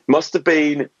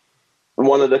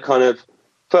one of the kind of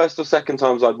first or second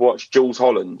times I'd watched Jools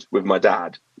Holland with my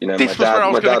dad. This was where I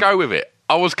was going to go with it.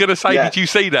 I was going to say, did you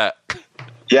see that?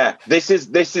 Yeah, this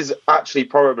is actually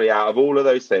probably out of all of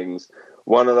those things,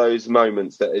 one of those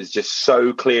moments that is just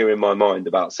so clear in my mind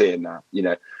about seeing that,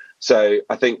 So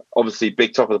I think obviously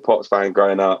big Top of the Pops fan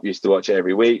growing up, used to watch it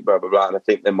every week, blah, blah, blah. And I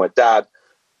think then my dad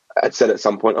had said at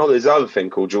some point, there's another thing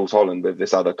called Jools Holland with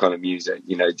this other kind of music.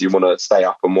 Do you want to stay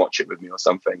up and watch it with me or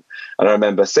something? And I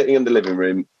remember sitting in the living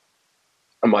room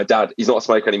and my dad, he's not a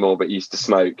smoker anymore, but he used to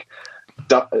smoke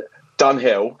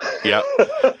Dunhill. Yeah.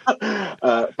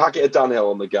 Packet of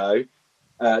Dunhill on the go,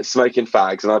 smoking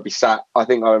fags. And I'd be sat, I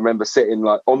think I remember sitting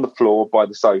like on the floor by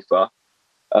the sofa,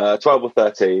 12 or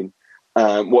 13,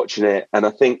 watching it, and I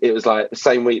think it was like the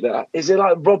same week that is it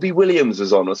like Robbie Williams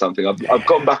was on or something. I've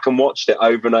gone back and watched it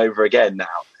over and over again now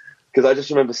because I just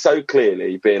remember so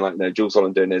clearly being like, Jools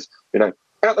Holland doing this,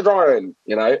 At the Drive-In,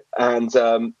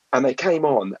 and they came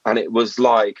on, and it was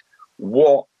like,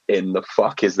 what in the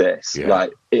fuck is this? Yeah.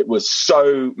 Like, it was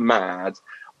so mad,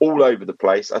 all over the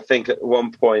place. I think at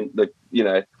one point the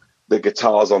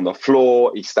guitar's on the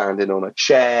floor, he's standing on a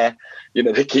chair.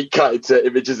 They keep cutting to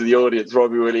images of the audience.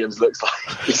 Robbie Williams looks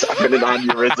like he's having an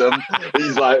aneurysm.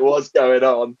 He's like, what's going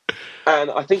on?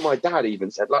 And I think my dad even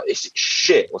said, like, this is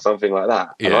shit or something like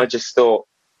that. Yeah. And I just thought,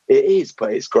 it is,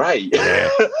 but it's great. Yeah.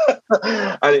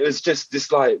 And it was just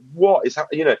this like, what is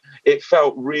happening? It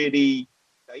felt really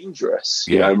dangerous,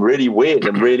 and really weird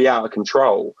and really out of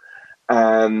control.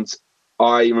 And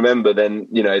I remember then,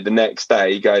 the next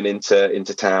day going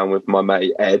into town with my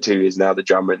mate Ed, who is now the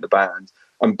drummer in the band,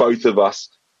 and both of us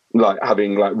like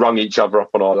having like rung each other up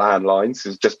on our landlines,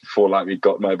 because just before like we'd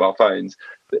got mobile phones,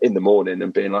 in the morning,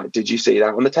 and being like, "Did you see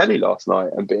that on the telly last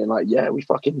night?" And being like, "Yeah, we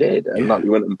fucking did." And like we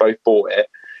went and both bought it,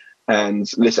 and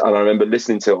listen. And I remember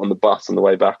listening to it on the bus on the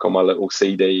way back on my little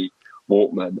CD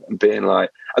Walkman, and being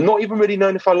like, and not even really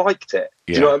knowing if I liked it.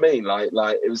 Do you know what I mean? Like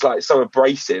it was like so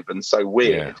abrasive and so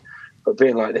weird. Yeah. But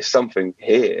being like, there's something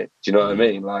here. Do you know what I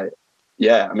mean? Like,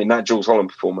 I mean, that Jools Holland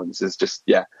performance is just,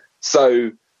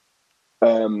 so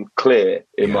clear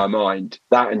in my mind.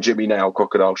 That and Jimmy Nail,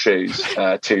 Crocodile Shoes,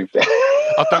 too.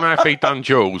 I don't know if he'd done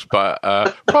Jools, but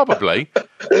probably.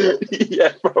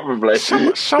 Yeah, probably.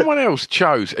 Someone else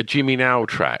chose a Jimmy Nail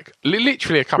track,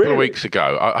 literally a couple of weeks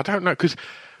ago. I don't know, because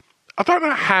I don't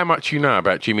know how much you know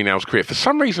about Jimmy Nail's career. For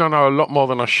some reason, I know a lot more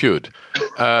than I should.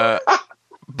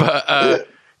 But...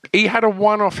 he had a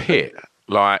one-off hit,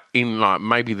 like in like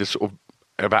maybe the sort of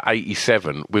about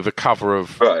 87, with a cover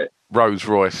of Rolls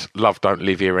Royce "Love Don't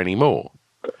Live Here Anymore."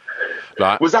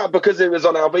 Like, was that because it was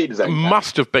on Alvida's?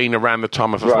 Must have been around the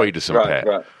time of a Wiedeson pet.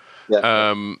 Right.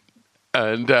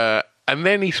 Yeah. And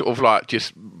then he sort of like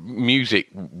just music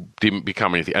didn't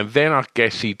become anything. And then I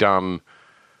guess he done,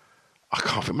 I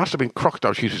can't think, it must have been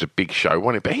Crocodile Shoes was a big show,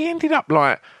 wasn't it? But he ended up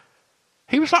like,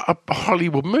 he was like a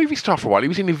Hollywood movie star for a while. He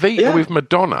was in Evita with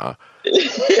Madonna.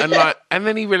 And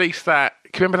then he released that,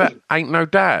 can you remember that Ain't No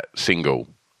Doubt single?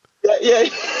 Yeah.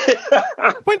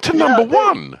 Went to number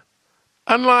one.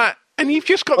 And you've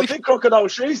just got I think Crocodile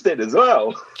Shoes did as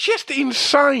well. Just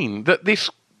insane that this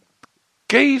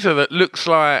geezer that looks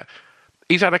like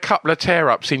he's had a couple of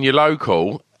tear-ups in your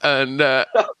local and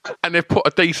they've put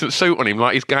a decent suit on him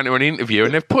like he's going to an interview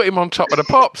and they've put him on top of the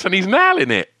pops and he's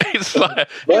nailing it. It's like,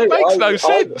 it makes no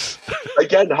sense.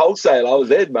 Again, wholesale, I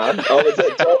was in, man. I was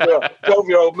at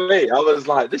 12-year-old me. I was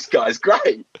like, this guy's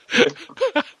great.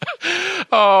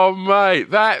 Oh,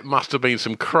 mate, that must have been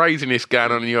some craziness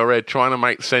going on in your head trying to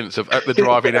make sense of At the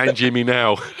Drive-In and Jimmy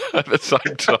Now at the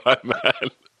same time, man.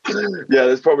 Yeah,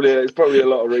 there's probably a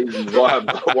lot of reasons why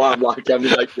I'm like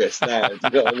this now. Do you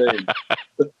know what I mean?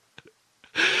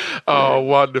 Oh,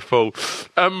 wonderful.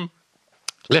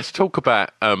 Let's talk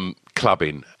about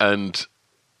clubbing and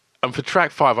for track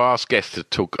 5, I asked guests to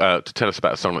talk to tell us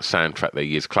about a song that soundtracked their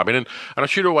year's clubbing, and I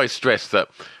should always stress that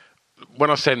when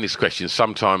I send this question,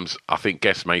 sometimes I think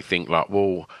guests may think like,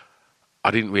 well, I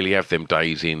didn't really have them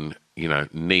days in,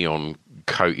 neon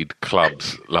coated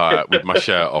clubs like with my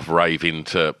shirt off raving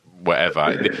to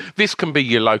whatever. This can be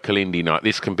your local indie night.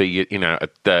 This can be a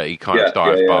dirty kind of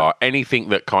dive bar. Anything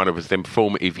that kind of was them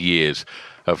formative years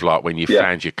of like when you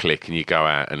found your clique and you go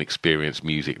out and experience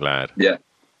music, lad.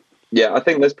 Yeah, I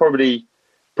think there's probably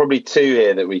 2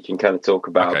 here that we can kind of talk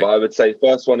about. Okay. But I would say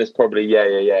first one is probably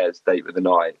it's Date with the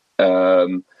Night.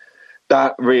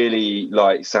 That really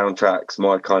like soundtracks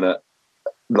my kind of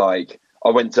like. I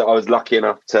was lucky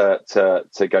enough to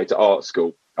go to art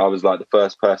school. I was like the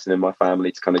first person in my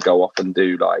family to kind of go off and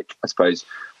do like, I suppose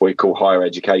what you call higher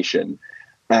education.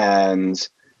 And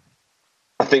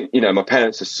I think, my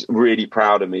parents are really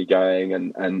proud of me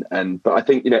going but I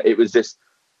think, it was this,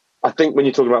 I think when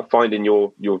you're talking about finding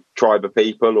your tribe of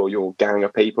people or your gang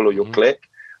of people or your clique,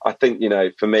 I think,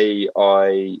 for me,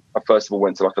 I first of all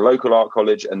went to like a local art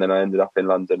college and then I ended up in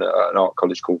London at an art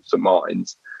college called St.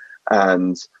 Martin's.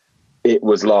 And it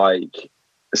was like,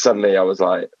 suddenly I was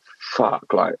like,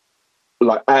 fuck, like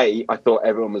I thought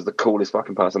everyone was the coolest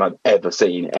fucking person I'd ever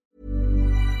seen.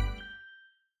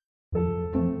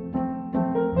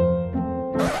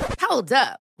 Hold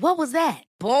up. What was that?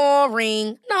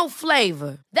 Boring. No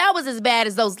flavor. That was as bad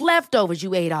as those leftovers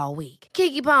you ate all week.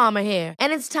 Keke Palmer here.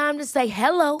 And it's time to say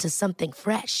hello to something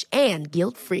fresh and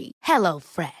guilt-free. Hello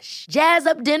Fresh. Jazz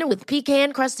up dinner with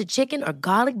pecan-crusted chicken or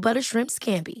garlic butter shrimp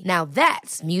scampi. Now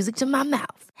that's music to my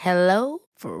mouth. Hello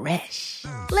Fresh.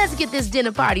 Let's get this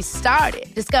dinner party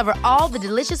started. Discover all the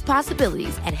delicious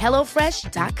possibilities at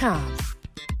HelloFresh.com.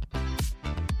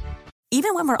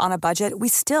 Even when we're on a budget, we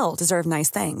still deserve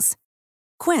nice things.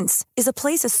 Quince is a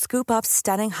place to scoop up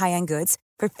stunning high-end goods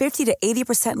for 50 to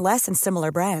 80% less than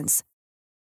similar brands.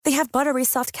 They have buttery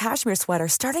soft cashmere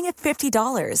sweaters starting at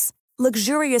 $50,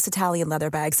 luxurious Italian leather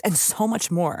bags, and so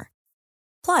much more.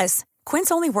 Plus,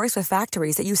 Quince only works with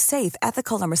factories that use safe,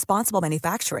 ethical, and responsible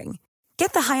manufacturing.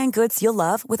 Get the high-end goods you'll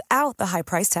love without the high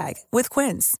price tag with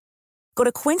Quince. Go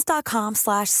to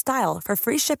quince.com/style for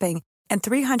free shipping and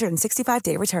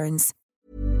 365-day returns.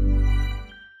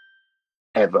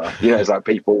 Ever. It's like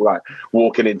people like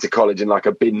walking into college in like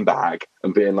a bin bag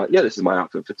and being like, this is my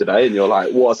outfit for today. And you're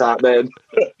like, what's happening?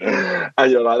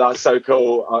 And you're like, that's so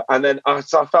cool. And then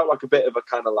so I felt like a bit of a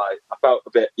kind of like, I felt a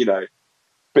bit,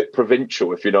 bit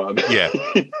provincial, if you know what I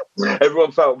mean. Yeah.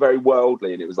 Everyone felt very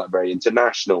worldly and it was like very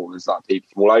international. There's like people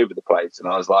from all over the place.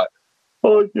 And I was like,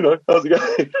 oh, how's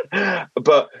it going?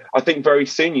 But I think very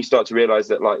soon you start to realize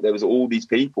that like there was all these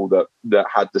people that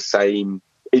had the same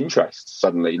interests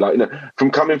suddenly, like, from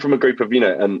coming from a group of,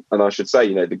 and I should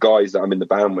say, the guys that I'm in the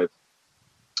band with,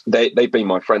 they've been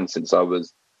my friends since I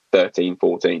was 13,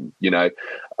 14,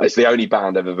 it's the only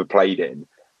band I've ever played in.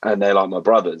 And they're like my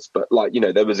brothers. But like,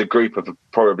 there was a group of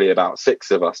probably about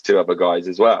 6 of us, 2 other guys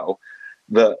as well,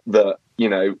 that were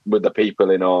the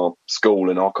people in our school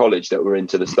and our college that were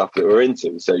into the stuff that we're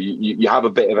into. So you have a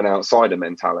bit of an outsider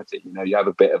mentality, you have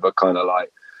a bit of a kind of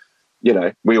like,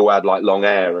 we all had like long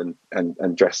hair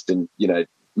and dressed in,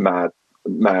 mad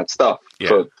stuff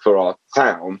for our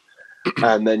town.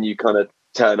 And then you kind of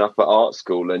turn up at art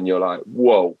school and you're like,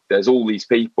 whoa, there's all these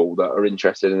people that are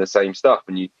interested in the same stuff.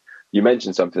 And you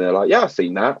mention something, they're like, yeah, I've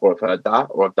seen that, or I've heard that,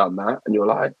 or I've done that. And you're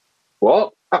like,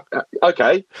 what?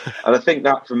 Okay. And I think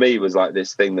that for me was like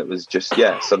this thing that was just,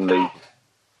 suddenly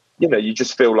you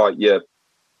just feel like you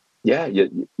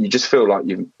just feel like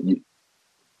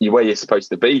you're where you're supposed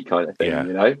to be, kind of thing,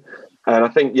 you know. And I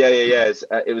think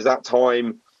it was that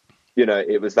time, you know,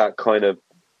 it was that kind of,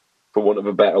 for want of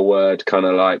a better word, kind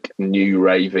of like new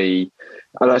ravey.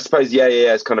 And I suppose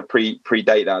it's kind of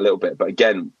predate that a little bit, but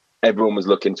again, everyone was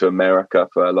looking to America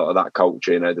for a lot of that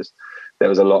culture. You know, there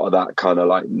was a lot of that kind of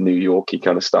like New Yorky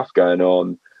kind of stuff going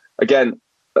on. Again,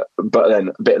 but then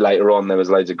a bit later on, there was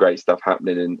loads of great stuff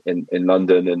happening in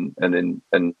London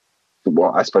and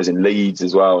well, I suppose in Leeds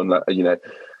as well. And you know,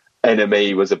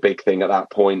 NME was a big thing at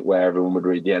that point, where everyone would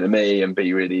read the NME and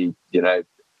be really, you know,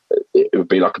 it would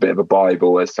be like a bit of a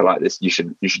Bible as to like this. You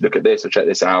should look at this or check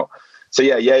this out. So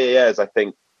I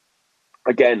think.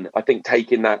 Again, I think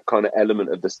taking that kind of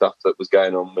element of the stuff that was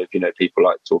going on with, you know, people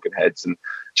like Talking Heads and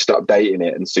just updating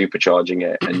it and supercharging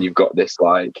it. And you've got this,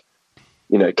 like,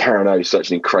 you know, Karen O's such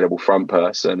an incredible front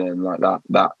person, and like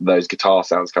that those guitar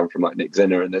sounds come from like Nick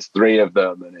Zinner, and there's 3 of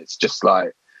them, and it's just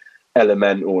like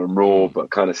elemental and raw, but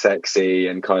kind of sexy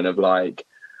and kind of like,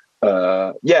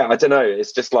 I don't know.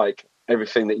 It's just like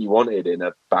everything that you wanted in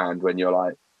a band when you're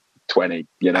like 20,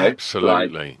 you know?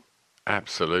 Absolutely.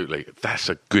 Absolutely. That's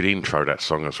a good intro, that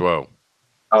song as well.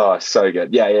 Oh, so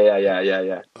good. Yeah.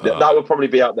 That would probably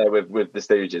be up there with the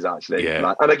Stooges, actually. Yeah.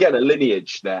 Like, and again, a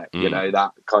lineage there, you know,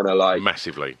 that kind of like...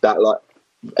 Massively. That like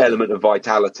element of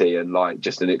vitality and like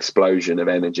just an explosion of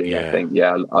energy, I think.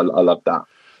 Yeah, I love that.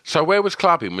 So where was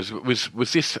clubbing? Was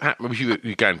this... Was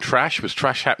you going Trash? Was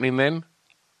Trash happening then?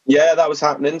 Yeah, that was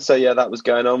happening. So that was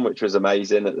going on, which was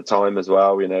amazing at the time as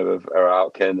well. You know, of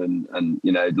Aratkin and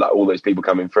you know, like all those people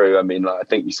coming through. I mean, like I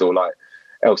think you saw like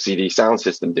LCD Sound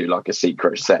System do like a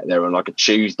secret set there on like a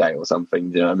Tuesday or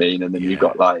something. Do you know what I mean? And then you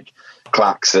got like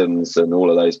Klaxons and all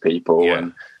of those people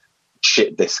and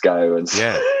Shit Disco and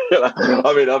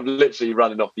I mean, I'm literally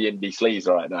running off the indie sleaze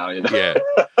right now. You know. Yeah.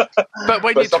 But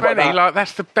when you're 20, like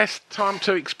that's the best time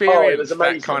to experience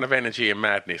that kind of energy and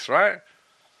madness, right?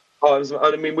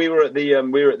 I mean, we were at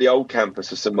the old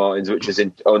campus of St Martin's, which is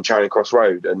on Charing Cross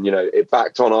Road, and you know,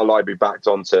 our library backed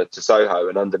onto Soho,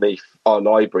 and underneath our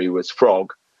library was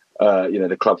Frog, you know,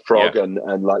 the club Frog, and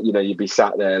like, you know, you'd be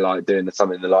sat there like doing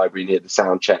something in the library and you hear the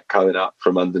sound check coming up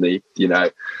from underneath, you know,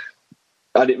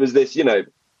 and it was this, you know,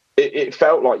 it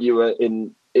felt like you were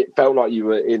in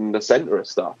the centre of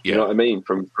stuff, you know what I mean,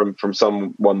 from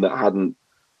someone that hadn't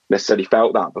necessarily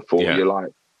felt that before. You're like.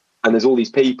 And there's all these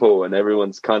people and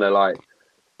everyone's kind of like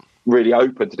really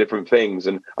open to different things.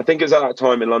 And I think it was at that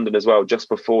time in London as well, just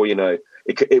before, you know,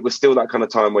 it was still that kind of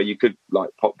time where you could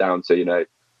like pop down to, you know,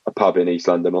 a pub in East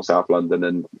London or South London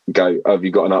and go, oh, have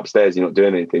you got an upstairs you're not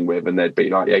doing anything with? And they'd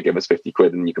be like, yeah, give us 50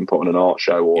 quid and you can put on an art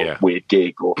show or a weird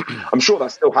gig. Or I'm sure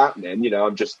that's still happening. You know, I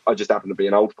just happen to be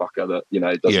an old fucker that, you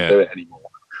know, doesn't do it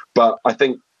anymore. But I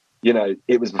think, you know,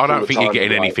 it was. I don't think you're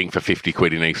getting anything for 50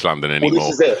 quid in East London anymore.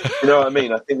 Well, this is it. You know what I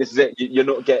mean? I think this is it. You're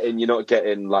not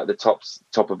getting like the top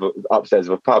of upstairs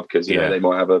of a pub because you know they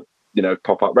might have a, you know,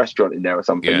 pop up restaurant in there or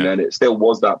something. You know, and it still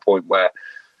was that point where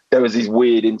there was these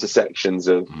weird intersections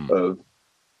of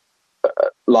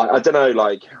like, I don't know,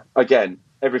 like again.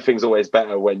 Everything's always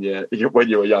better when you're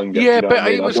younger. Yeah, you know but I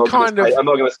mean? it was kind of... I'm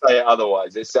not going to say it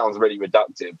otherwise. It sounds really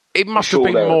reductive. It must have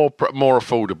been more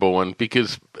affordable, and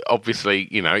because obviously,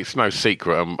 you know, it's no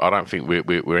secret. I don't think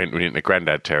we're entering into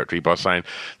granddad territory by saying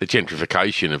the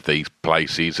gentrification of these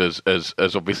places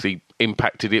has obviously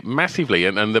impacted it massively,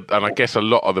 and I guess a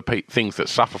lot of the things that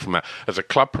suffer from that. As a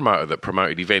club promoter that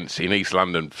promoted events in East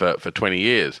London for 20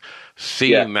 years,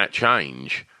 seeing that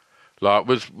change. Like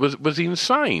was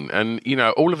insane, and you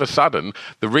know, all of a sudden,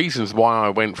 the reasons why I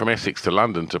went from Essex to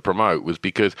London to promote was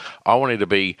because I wanted to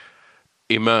be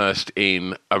immersed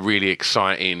in a really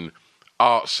exciting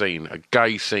art scene, a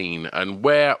gay scene, and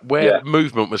where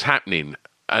movement was happening,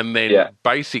 and then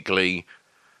basically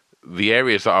the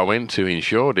areas that I went to in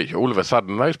Shoreditch, all of a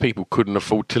sudden, those people couldn't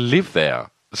afford to live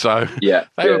there, so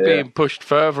they were being pushed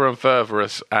further and further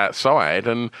outside,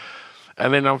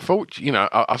 and then, unfortunately, you know,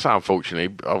 I say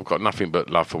unfortunately, I've got nothing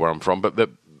but love for where I'm from. But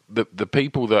the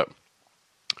people that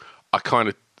I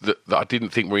that I didn't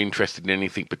think were interested in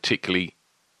anything particularly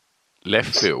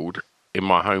left field in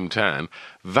my hometown,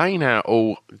 they now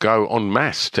all go en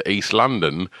masse to East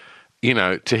London, you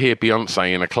know, to hear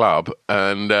Beyonce in a club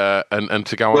and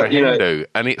to go on a Hindu.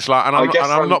 And it's like, and I'm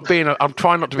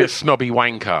trying not to be a snobby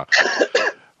wanker,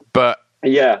 but.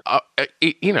 Yeah,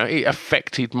 it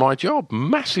affected my job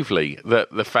massively.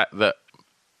 The fact that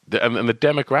and the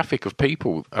demographic of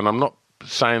people, and I'm not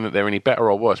saying that they're any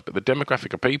better or worse, but the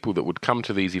demographic of people that would come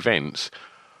to these events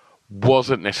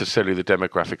wasn't necessarily the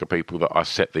demographic of people that I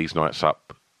set these nights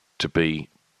up to be,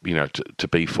 you know, to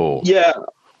be for. Yeah,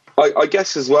 I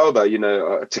guess as well, though,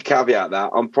 to caveat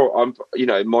that,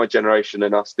 I'm my generation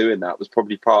and us doing that was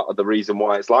probably part of the reason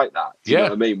why it's like that. Do you know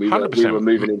what I mean? We were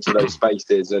moving into those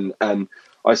spaces and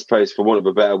I suppose, for want of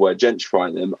a better word,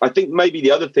 gentrifying them. I think maybe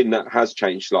the other thing that has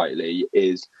changed slightly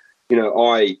is,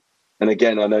 and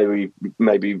again, I know we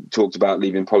maybe talked about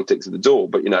leaving politics at the door,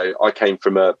 but, I came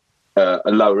from a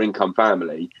lower income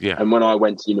family. Yeah. And when I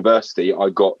went to university, I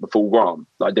got the full grant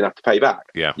that I didn't have to pay back.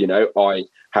 Yeah. I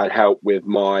had help with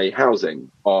my housing.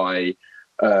 I'm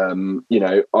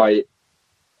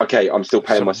still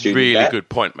paying my student really debt. Good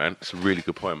point, man. It's a really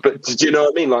good point. But do you know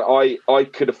what I mean? Like I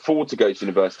could afford to go to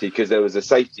university because there was a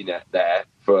safety net there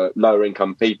for lower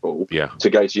income people to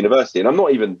go to university. And I'm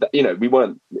not even,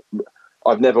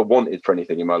 I've never wanted for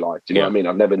anything in my life. Do you know what I mean?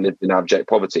 I've never lived in abject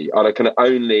poverty. And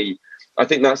I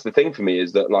think that's the thing for me,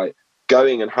 is that like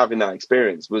going and having that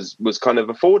experience was kind of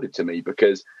afforded to me,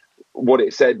 because what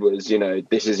it said was,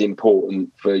 this is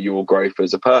important for your growth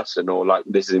as a person, or like,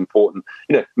 this is important.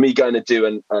 Me going to do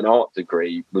an art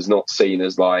degree was not seen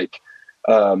as like,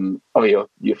 you're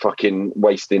fucking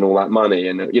wasting all that money.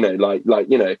 And,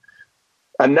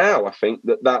 and now I think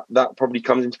that probably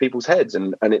comes into people's heads,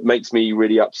 and it makes me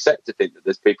really upset to think that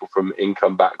there's people from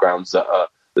income backgrounds that are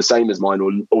the same as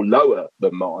mine or lower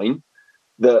than mine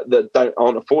that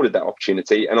aren't afforded that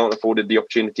opportunity, and aren't afforded the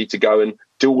opportunity to go and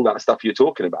do all that stuff you're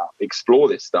talking about, explore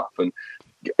this stuff, and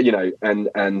and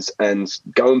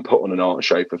go and put on an art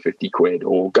show for 50 quid,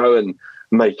 or go and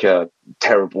make a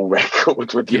terrible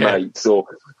record with your mates, or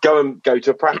go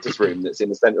to a practice room that's in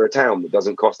the centre of town that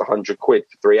doesn't cost 100 quid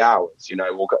for 3 hours. Do you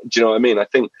know what I mean? I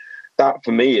think that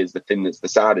for me is the thing that's the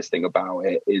saddest thing about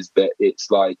it, is that it's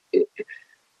like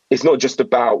it's not just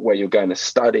about where you're going to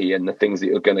study and the things that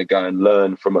you're going to go and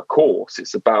learn from a course.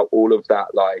 It's about all of that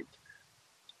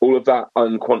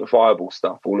unquantifiable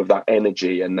stuff, all of that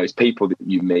energy, and those people that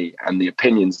you meet, and the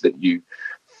opinions that you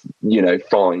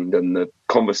find, and the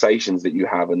conversations that you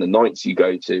have, and the nights you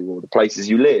go to, or the places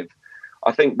you live.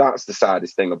 I think that's the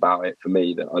saddest thing about it for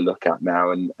me, that I look at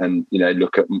now, and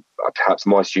look at perhaps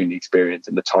my student experience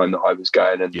and the time that I was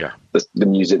going, and the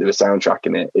music that was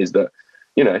soundtracking it, is that,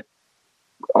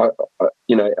 I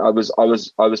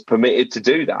was permitted to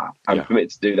do that, and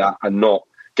permitted to do that, and not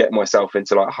get myself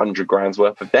into like 100 grand's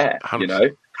worth of debt.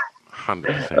 100%.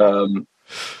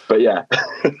 But yeah,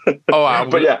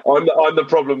 but yeah, I'm the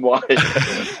problem. Why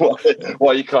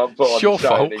you can't put on your the show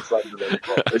fault. in East London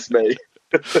anymore. It's me.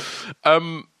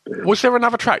 Was there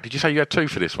another track? Did you say you had two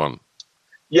for this one?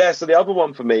 Yeah, so the other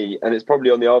one for me, and it's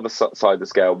probably on the other side of the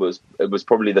scale, was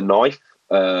probably The Knife.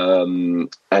 And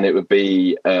it would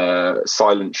be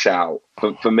Silent Shout.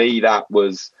 For me, that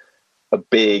was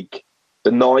The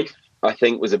Knife, I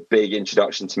think, was a big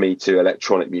introduction to me to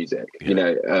electronic music.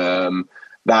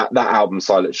 That album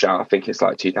Silent Shout, I think it's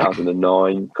like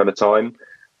 2009 kind of time,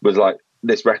 was like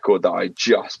this record that I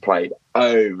just played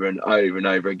over and over and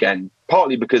over again,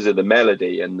 partly because of the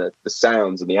melody and the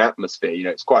sounds and the atmosphere.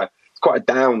 It's quite a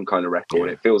down kind of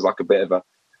record. It feels like a bit of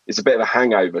a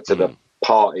hangover to the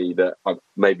party that I've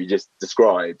maybe just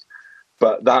described.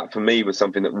 But that for me was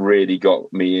something that really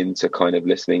got me into kind of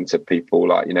listening to people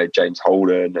like, James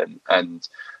Holden and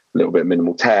a little bit of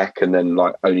Minimal Tech, and then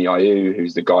like Oni Ayu,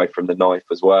 who's the guy from The Knife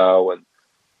as well. And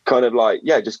kind of like,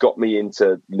 just got me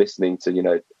into listening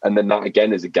to, and then that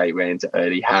again is a gateway into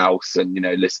early house, and,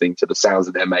 listening to the sounds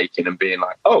that they're making and being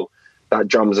like, oh, that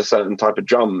drum's a certain type of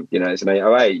drum, it's an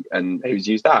 808, and who's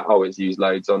used that? Oh, it's used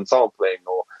loads on sampling,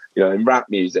 or, in rap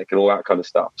music and all that kind of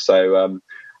stuff. So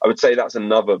I would say that's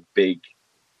another big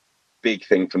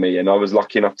thing for me. And I was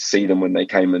lucky enough to see them when they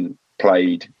came and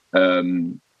played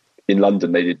in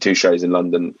London. They did 2 shows in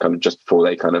London kind of just before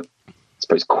they kind of, I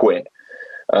suppose, quit.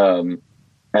 And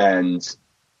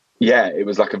yeah, it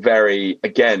was like a very,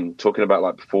 again, talking about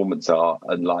like performance art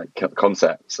and like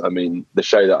concepts. I mean, the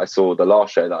last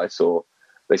show that I saw,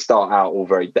 they start out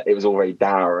it was all very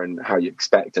dour, and how you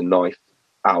expect a Knife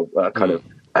out kind of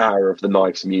hour of the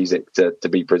Knife's music to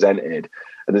be presented.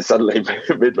 And then suddenly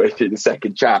midway through the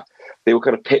second track, they all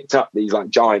kind of picked up these like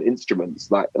giant instruments,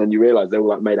 and you realize they were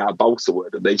like made out of balsa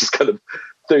wood, and they just kind of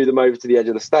threw them over to the edge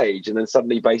of the stage, and then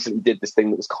suddenly basically did this thing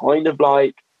that was kind of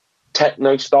like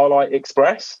techno Starlight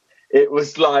Express. It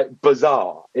was like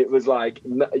bizarre. It was like,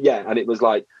 and it was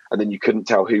like, and then you couldn't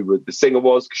tell who the singer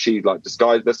was, because she like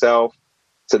disguised herself.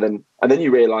 And then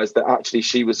you realise that actually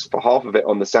she was for half of it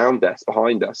on the sound desk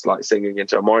behind us, like singing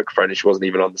into a microphone, and she wasn't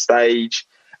even on the stage.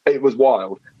 It was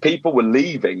wild. People were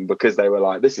leaving because they were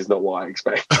like, "This is not what I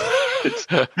expected."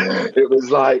 It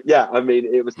was like,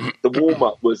 it was, the warm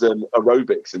up was an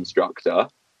aerobics instructor,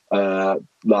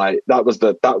 like that was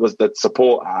the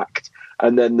support act,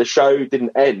 And then the show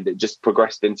didn't end. It just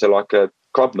progressed into like a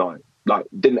club night. Like,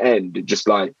 didn't end. It just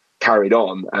like carried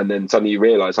on. And then suddenly you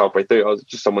realise halfway through, I was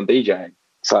just someone DJing.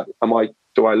 It's like,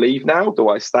 do I leave now? Do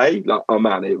I stay? Like, oh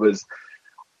man, it was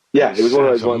one of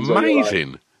those ones.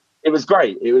 Amazing. Like, it was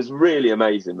great. It was really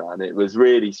amazing, man. It was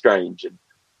really strange. And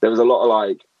there was a lot of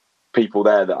like people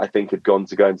there that I think had gone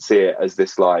to go and see it as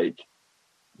this like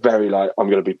very like, I'm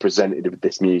going to be presented with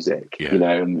this music, you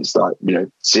know, and it's like, you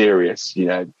know, serious, you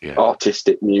know,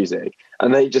 artistic music.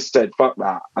 And they just said, fuck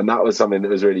that. And that was something that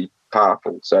was really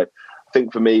powerful. So I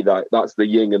think for me, like, that's the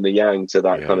yin and the yang to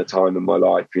that kind of time in my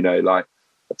life, you know, like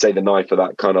I'd say the Knife are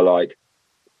that kind of like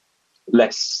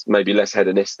maybe less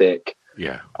hedonistic.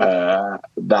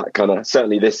 That kind of,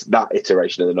 certainly that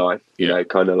iteration of the Knife, you know,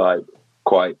 kind of like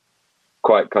quite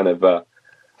kind of a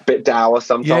bit dour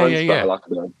sometimes, but I like,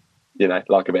 you know,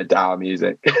 like a bit of dour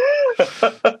music.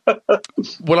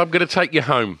 Well, I'm going to take you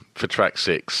home for track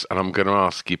 6, and I'm going to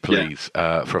ask you, please,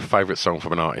 for a favourite song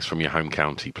from an artist from your home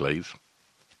county, please.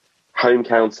 Home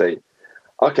county.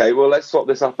 Okay, well, let's swap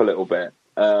this up a little bit.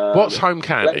 What's home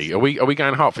county? Are we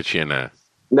going Hertfordshire now?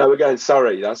 No, we're going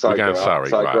Surrey. That's we're going Surrey.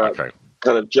 So right, okay.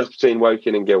 Kind of just between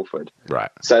Woking and Guildford.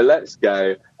 Right. So let's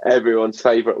go everyone's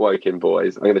favourite Woking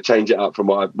boys. I'm going to change it up from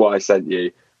what I sent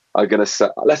you. I'm going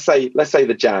to let's say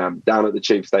the Jam down at the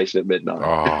tube station at midnight.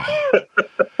 Oh.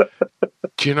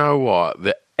 Do you know what?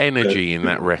 The energy in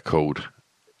that record,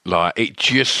 like, it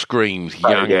just screams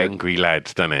young angry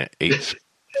lads, doesn't it? It's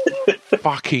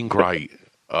fucking great.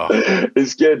 Oh.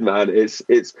 It's good, man. It's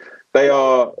they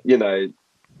are, you know,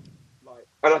 like,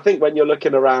 and I think when you're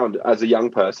looking around as a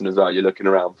young person as well, you're looking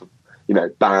around for, you know,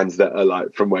 bands that are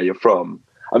like from where you're from.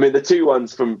 I mean, the two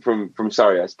ones from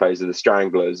Surrey, I suppose, are the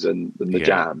Stranglers and the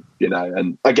Jam, you know.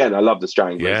 And again, I love the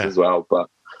Stranglers as well, but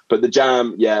the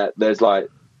Jam, there's like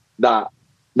that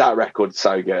record's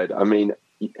so good. I mean,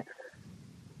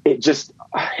 it just,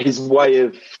 his way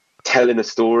of telling a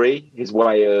story, his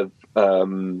way of,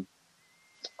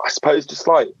 I suppose, just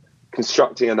like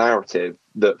constructing a narrative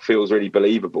that feels really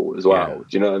believable as well. Do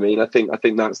you know what I mean? I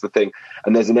think that's the thing.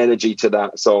 And there's an energy to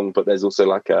that song, but there's also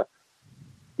like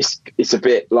it's a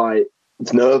bit like,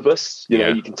 it's nervous, you know.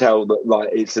 You can tell that like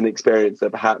it's an experience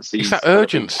that perhaps it's that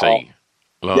urgency.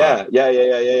 Yeah.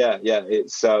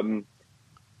 It's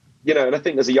you know, and I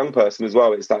think as a young person as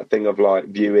well, it's that thing of like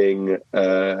viewing.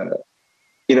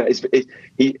 You know,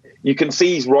 you can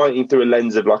see he's writing through a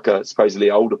lens of like a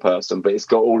supposedly older person, but it's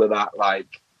got all of that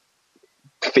like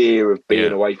fear of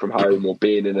being away from home or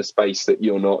being in a space that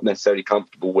you're not necessarily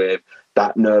comfortable with.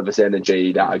 That nervous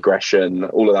energy, that aggression,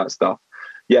 all of that stuff.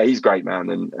 Yeah, he's great, man.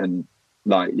 And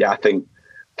like, I think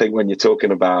when you're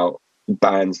talking about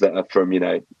bands that are from, you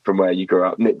know, from where you grew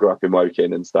up, Nick grew up in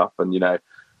Woking and stuff, and, you know,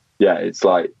 it's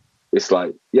like, that's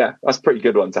a pretty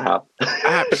good one to have.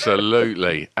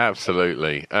 Absolutely. I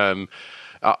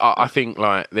think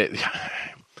like the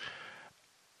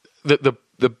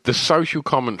social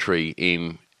commentary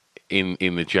in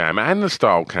the Jam and the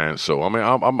Style Council. I mean,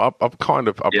 I've kind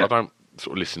of, I don't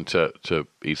sort of listen to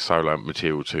his solo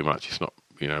material too much. It's not,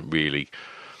 you know, really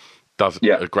does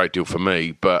a great deal for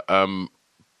me. But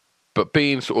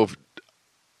being sort of,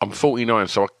 I'm 49,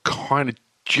 so I kind of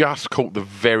just caught the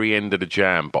very end of the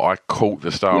Jam, but I caught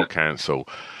the Style Council.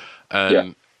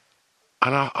 And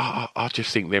I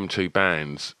just think them two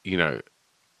bands, you know,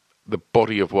 the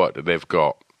body of work that they've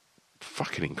got,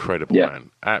 fucking incredible, man.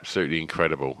 Absolutely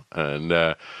incredible. And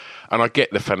I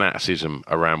get the fanaticism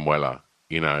around Weller,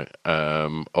 you know,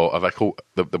 or are they called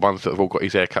the ones that have all got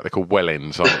his haircut? They're called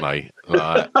Wellens, aren't they?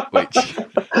 Like,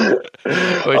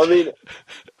 which I mean,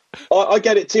 I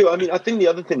get it too. I mean, I think the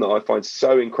other thing that I find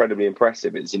so incredibly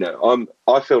impressive is, you know,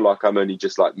 I feel like I'm only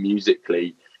just like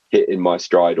musically hitting my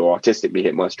stride or artistically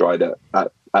hitting my stride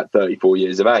at 34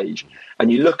 years of age.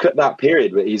 And you look at that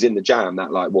period where he's in the Jam,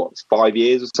 that like, what, 5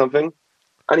 years or something?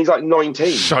 And he's like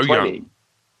 19, so 20. Young.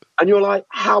 And you're like,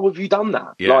 how have you done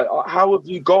that? Like, how have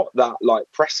you got that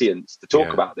like prescience to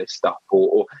talk about this stuff?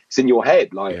 Or it's in your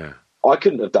head. Like, I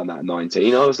couldn't have done that at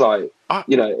 19. I was like,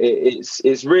 you know,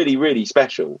 it's really, really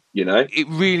special, you know? It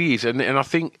really is. And I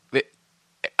think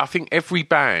every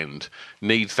band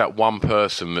needs that one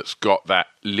person that's got that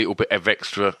little bit of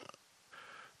extra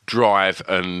drive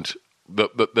and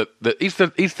that is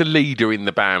the leader in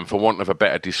the band, for want of a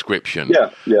better description.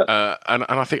 And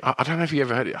I think, I don't know if you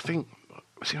ever heard it. I think,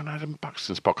 was he on Adam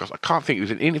Buxton's podcast? I can't think. It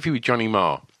was an interview with Johnny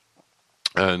Marr,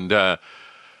 and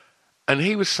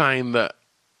he was saying that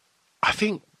I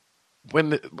think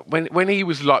when he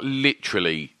was like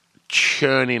literally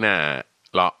churning out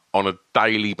like on a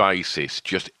daily basis,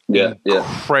 just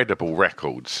incredible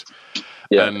records.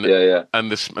 And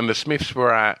the Smiths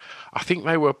were at, I think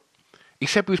they were he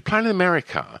said we was playing in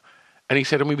America, and he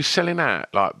said, and we were selling out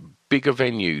like bigger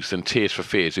venues than Tears for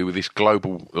Fears, who were this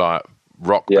global like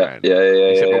rock band.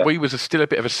 He said, but we was still a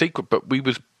bit of a secret, but we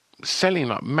was selling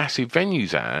like massive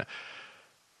venues out.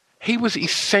 He was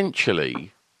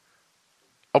essentially,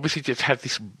 obviously, just had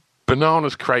this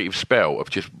bananas creative spell of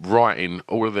just writing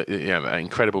all of the that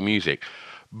incredible music,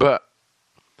 but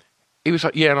he was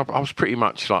like, and I was pretty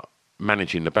much like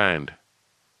managing the band.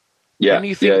 Yeah, and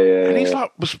you think, and he's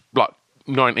like was like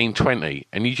 19, 20,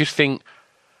 and you just think,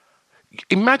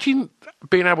 imagine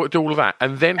being able to do all of that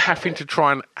and then having to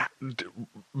try and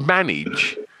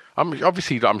manage.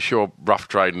 Obviously, I'm sure Rough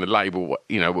Trade and the label,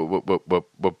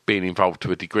 were being involved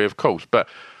to a degree, of course. But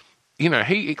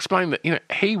he explained that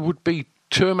he would be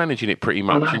tour managing it pretty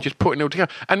much and just putting it all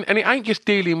together. And it ain't just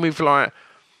dealing with like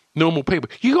normal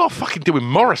people. You got to fucking deal with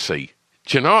Morrissey.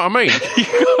 Do you know what I mean?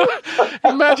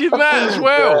 Imagine that as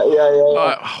well. Yeah.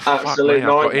 Like, absolutely,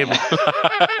 fuck me, I've got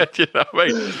him. Do you know what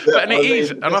I mean? But it is,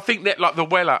 and I think that like the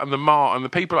Weller and the Mart and the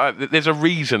people like that, there's a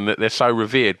reason that they're so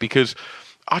revered, because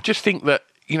I just think that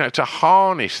to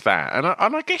harness that, and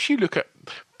I guess you look at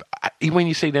when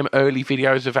you see them early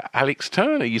videos of Alex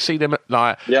Turner, you see them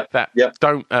like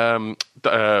don't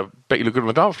bet you look good on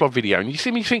the dance floor video, and you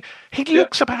see him, you think he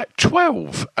looks about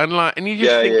 12, and you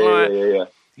just think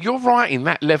you're writing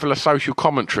that level of social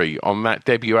commentary on that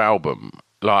debut album.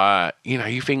 Like,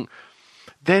 you think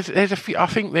there's a few. I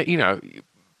think that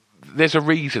there's a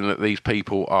reason that these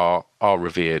people are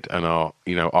revered and are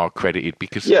credited,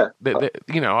 because I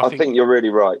think you're really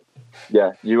right.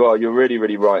 Yeah, you are. You're really,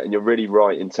 really right, and you're really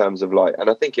right in terms of and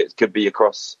I think it could be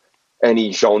across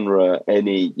any genre,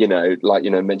 any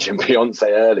mentioned Beyonce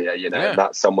earlier.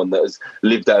 That's someone that has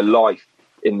lived their life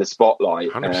in the spotlight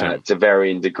to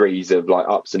varying degrees of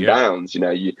ups and downs.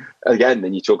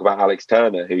 Then you talk about Alex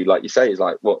Turner, who, like you say, is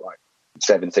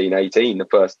 17, 18, the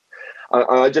first.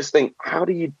 I just think, how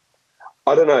do you?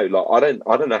 I don't know. I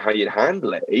don't know how you'd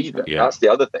handle it either. Yeah. That's the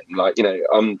other thing. I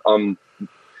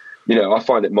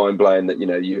find it mind blowing that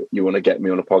you want to get me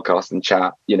on a podcast and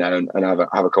chat, and have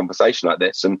a conversation like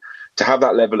this, and to have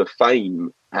that level of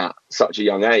fame at such a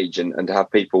young age, and to have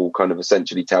people kind of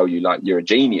essentially tell you you're a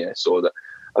genius, or that.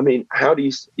 I mean, how do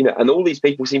you, and all these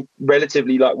people seem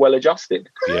relatively well adjusted,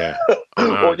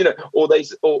 or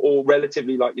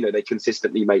relatively they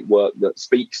consistently make work that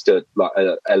speaks to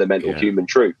elemental human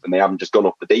truth, and they haven't just gone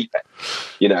off the deep end,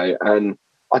 and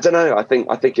I don't know. I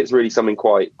think it's really something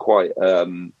quite.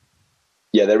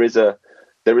 There is a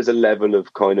level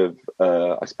of kind of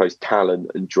I suppose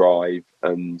talent and drive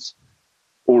and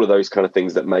all of those kind of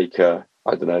things that make I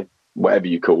don't know, whatever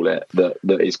you call it, that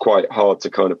is quite hard to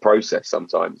kind of process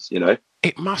sometimes,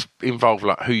 It must involve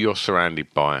who you're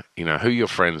surrounded by, who your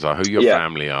friends are, who your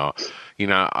family are.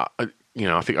 I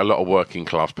think a lot of working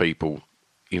class people,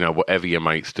 whatever your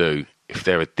mates do, if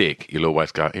they're a dick, you'll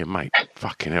always go, "Here, mate,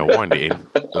 fucking hell, wind it in."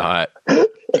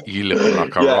 You look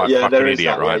like a fucking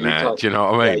idiot right now. Do you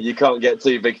know what I mean? Yeah, you can't get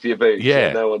too big for your boots.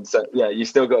 Yeah. No one said. Yeah, you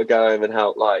still got to go home and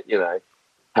help,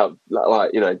 cut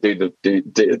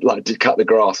the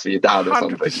grass for your dad or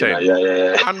 100%. something.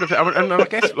 Yeah. 100%. And I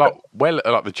guess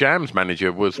the Jams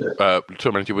manager was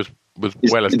tour manager was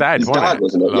Weller's dad,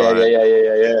 wasn't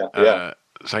it? Yeah.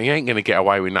 So you ain't going to get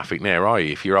away with nothing there, are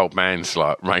you? If your old man's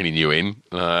reining you in.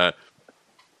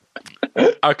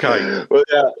 Okay. Well,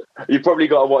 yeah, you've probably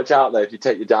got to watch out though if you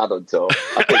take your dad on tour.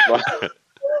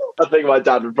 I think my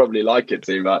dad would probably like it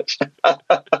too much.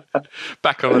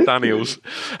 Back on the Daniels.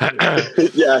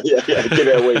 yeah. Give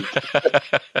it a week.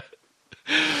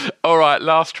 All right,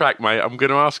 last track, mate. I'm going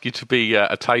to ask you to be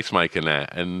a tastemaker now,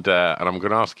 and I'm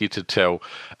going to ask you to tell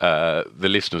the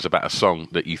listeners about a song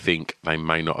that you think they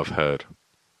may not have heard.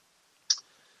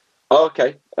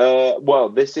 Okay. Well,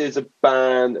 this is a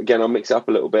band, again, I'll mix it up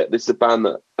a little bit. This is a band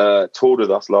that toured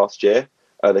with us last year.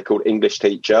 They're called English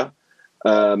Teacher.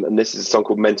 And this is a song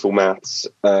called Mental Maths.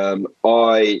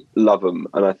 I love them,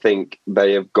 and I think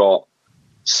they have got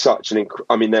such an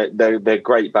they're a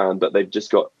great band, but they've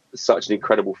just got such an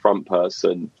incredible front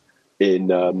person in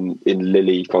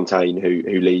Lily Fontaine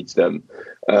who leads them.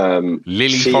 Lily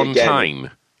Fontaine.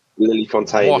 Again, Lily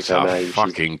Fontaine what is her name. What a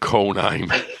fucking cool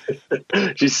name.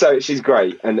 She's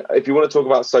great. And if you want to talk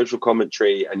about social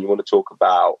commentary and you want to talk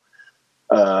about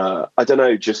I don't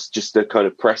know, just the kind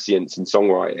of prescience in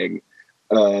songwriting,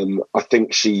 I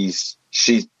think she's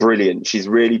brilliant. She's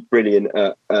really brilliant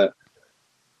and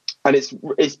I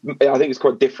think it's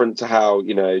quite different to how,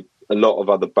 a lot of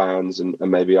other bands and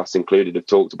maybe us included have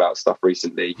talked about stuff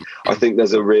recently. I think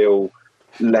there's a real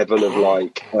level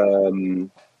of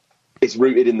it's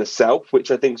rooted in the self, which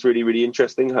I think is really, really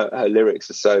interesting. Her lyrics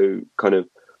are so kind of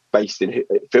based in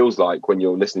it feels like when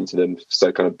you're listening to them,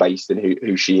 so kind of based in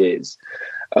who she is.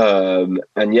 And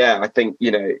yeah, I think,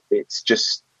 you know, it's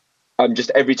just,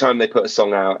 every time they put a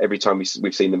song out, every time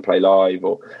we've seen them play live,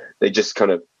 or they just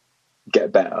kind of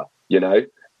get better, you know.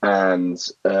 And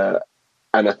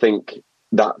I think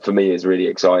that for me is really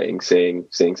exciting,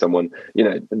 seeing someone, you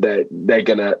know, they're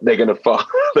gonna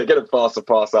far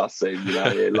surpass us soon, you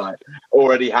know, like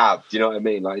already have, do you know what I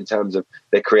mean, like in terms of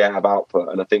their creative output.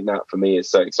 And I think that for me is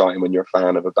so exciting when you're a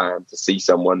fan of a band, to see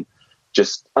someone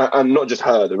just, and not just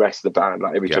her, the rest of the band,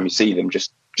 like every time you see them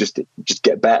just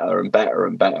get better and better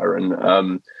and better.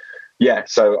 And yeah,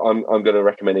 so I'm going to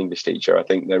recommend English Teacher. I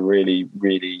think they're really,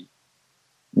 really,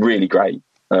 really great.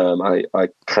 I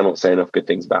cannot say enough good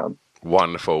things about them.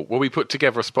 Wonderful. Well, we put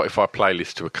together a Spotify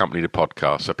playlist to accompany the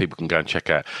podcast, so people can go and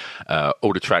check out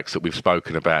all the tracks that we've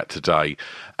spoken about today.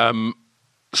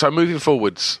 So moving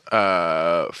forwards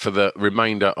for the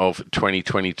remainder of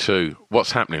 2022,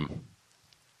 what's happening?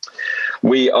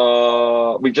 We've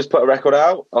just put a record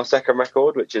out, our second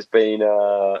record, which has been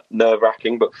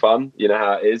nerve-wracking but fun. You know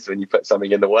how it is when you put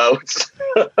something in the world,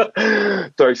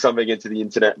 throw something into the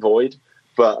internet void.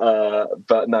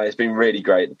 But no, it's been really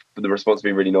great. The response has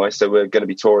been really nice. So we're going to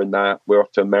be touring that. We're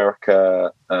off to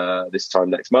America this time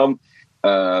next month.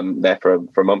 There for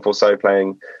a month or so,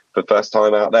 playing for the first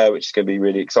time out there, which is going to be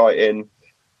really exciting.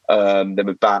 Then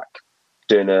we're back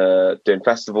doing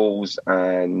festivals,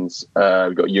 and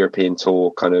we've got a European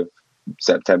tour kind of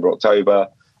September, October,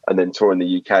 and then touring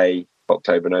the UK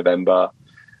October, November.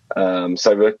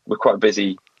 So we're quite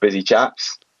busy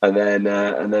chaps, and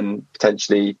then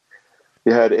potentially,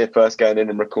 you heard it here first, going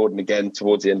in and recording again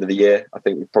towards the end of the year. I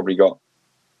think we've probably got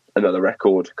another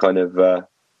record kind of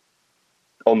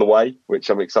on the way, which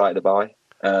I'm excited by.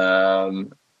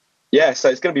 Yeah, so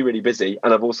it's going to be really busy,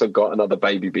 and I've also got another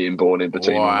baby being born in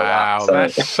between. Wow, all of that, so.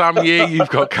 That's some year you've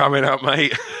got coming up,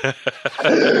 mate.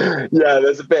 Yeah,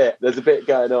 there's a bit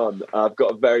going on. I've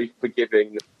got a very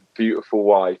forgiving, beautiful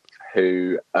wife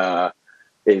who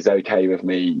is okay with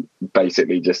me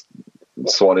basically just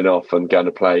swanning off and going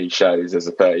to play shows as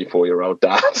a 34-year-old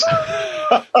dad.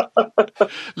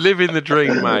 Living the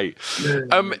dream, mate.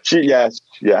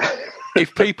 Yeah.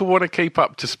 If people want to keep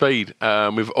up to speed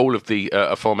with all of the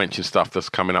aforementioned stuff that's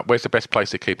coming up, where's the best place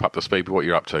to keep up to speed with what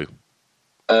you're up to?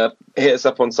 Hit us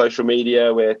up on social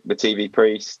media. We're TV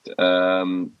Priest.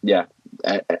 And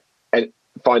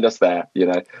find us there. You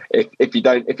know, if you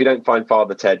don't find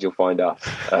Father Ted, you'll find us.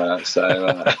 Well,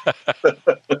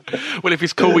 if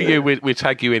it's cool with you, we'll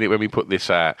tag you in it when we put this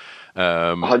out.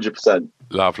 100%.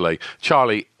 Lovely,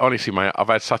 Charlie. Honestly, mate, I've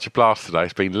had such a blast today.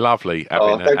 It's been lovely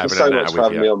having thank you so much for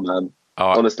having you. me on, man.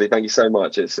 Honestly, thank you so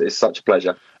much. It's such a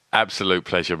pleasure. Absolute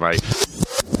pleasure, mate.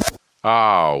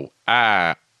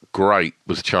 Great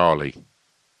was Charlie.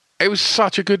 It was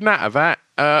such a good natter, that.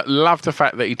 Loved the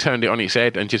fact that he turned it on its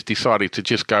head and just decided to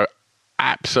just go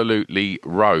absolutely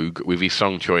rogue with his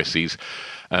song choices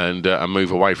and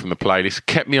move away from the playlist.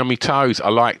 Kept me on my toes. I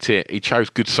liked it. He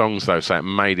chose good songs, though, so it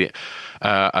made it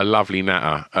a lovely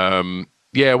natter.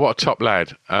 Yeah, what a top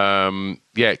lad.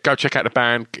 Yeah, go check out the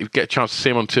band. If you get a chance to see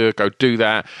him on tour, go do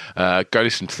that. Go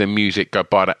listen to their music. Go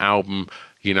buy the album.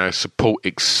 You know, support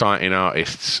exciting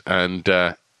artists. And,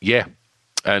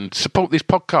 and support this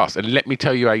podcast. And let me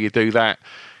tell you how you do that.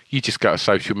 You just go to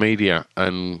social media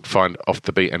and find Off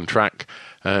the Beaten Track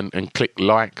and click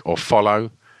like or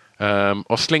follow.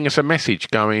 Or sling us a message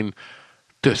going,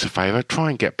 do us a favour, try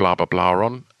and get blah, blah, blah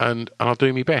on, and I'll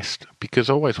do my best, because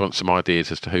I always want some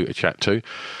ideas as to who to chat to.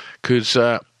 Because,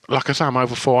 like I say, I'm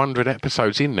over 400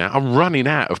 episodes in now. I'm running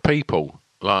out of people.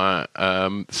 So,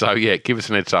 yeah, give us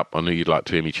an heads up on who you'd like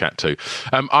to hear me chat to.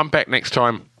 I'm back next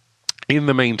time. In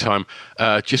the meantime,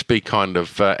 just be kind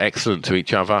of excellent to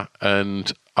each other,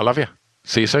 and I love you.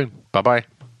 See you soon. Bye-bye.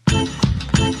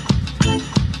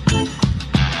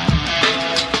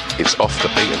 It's Off the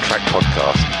Beaten Track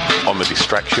podcast on the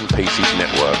Distraction Pieces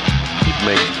Network with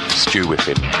me, Stu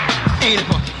Whiffen.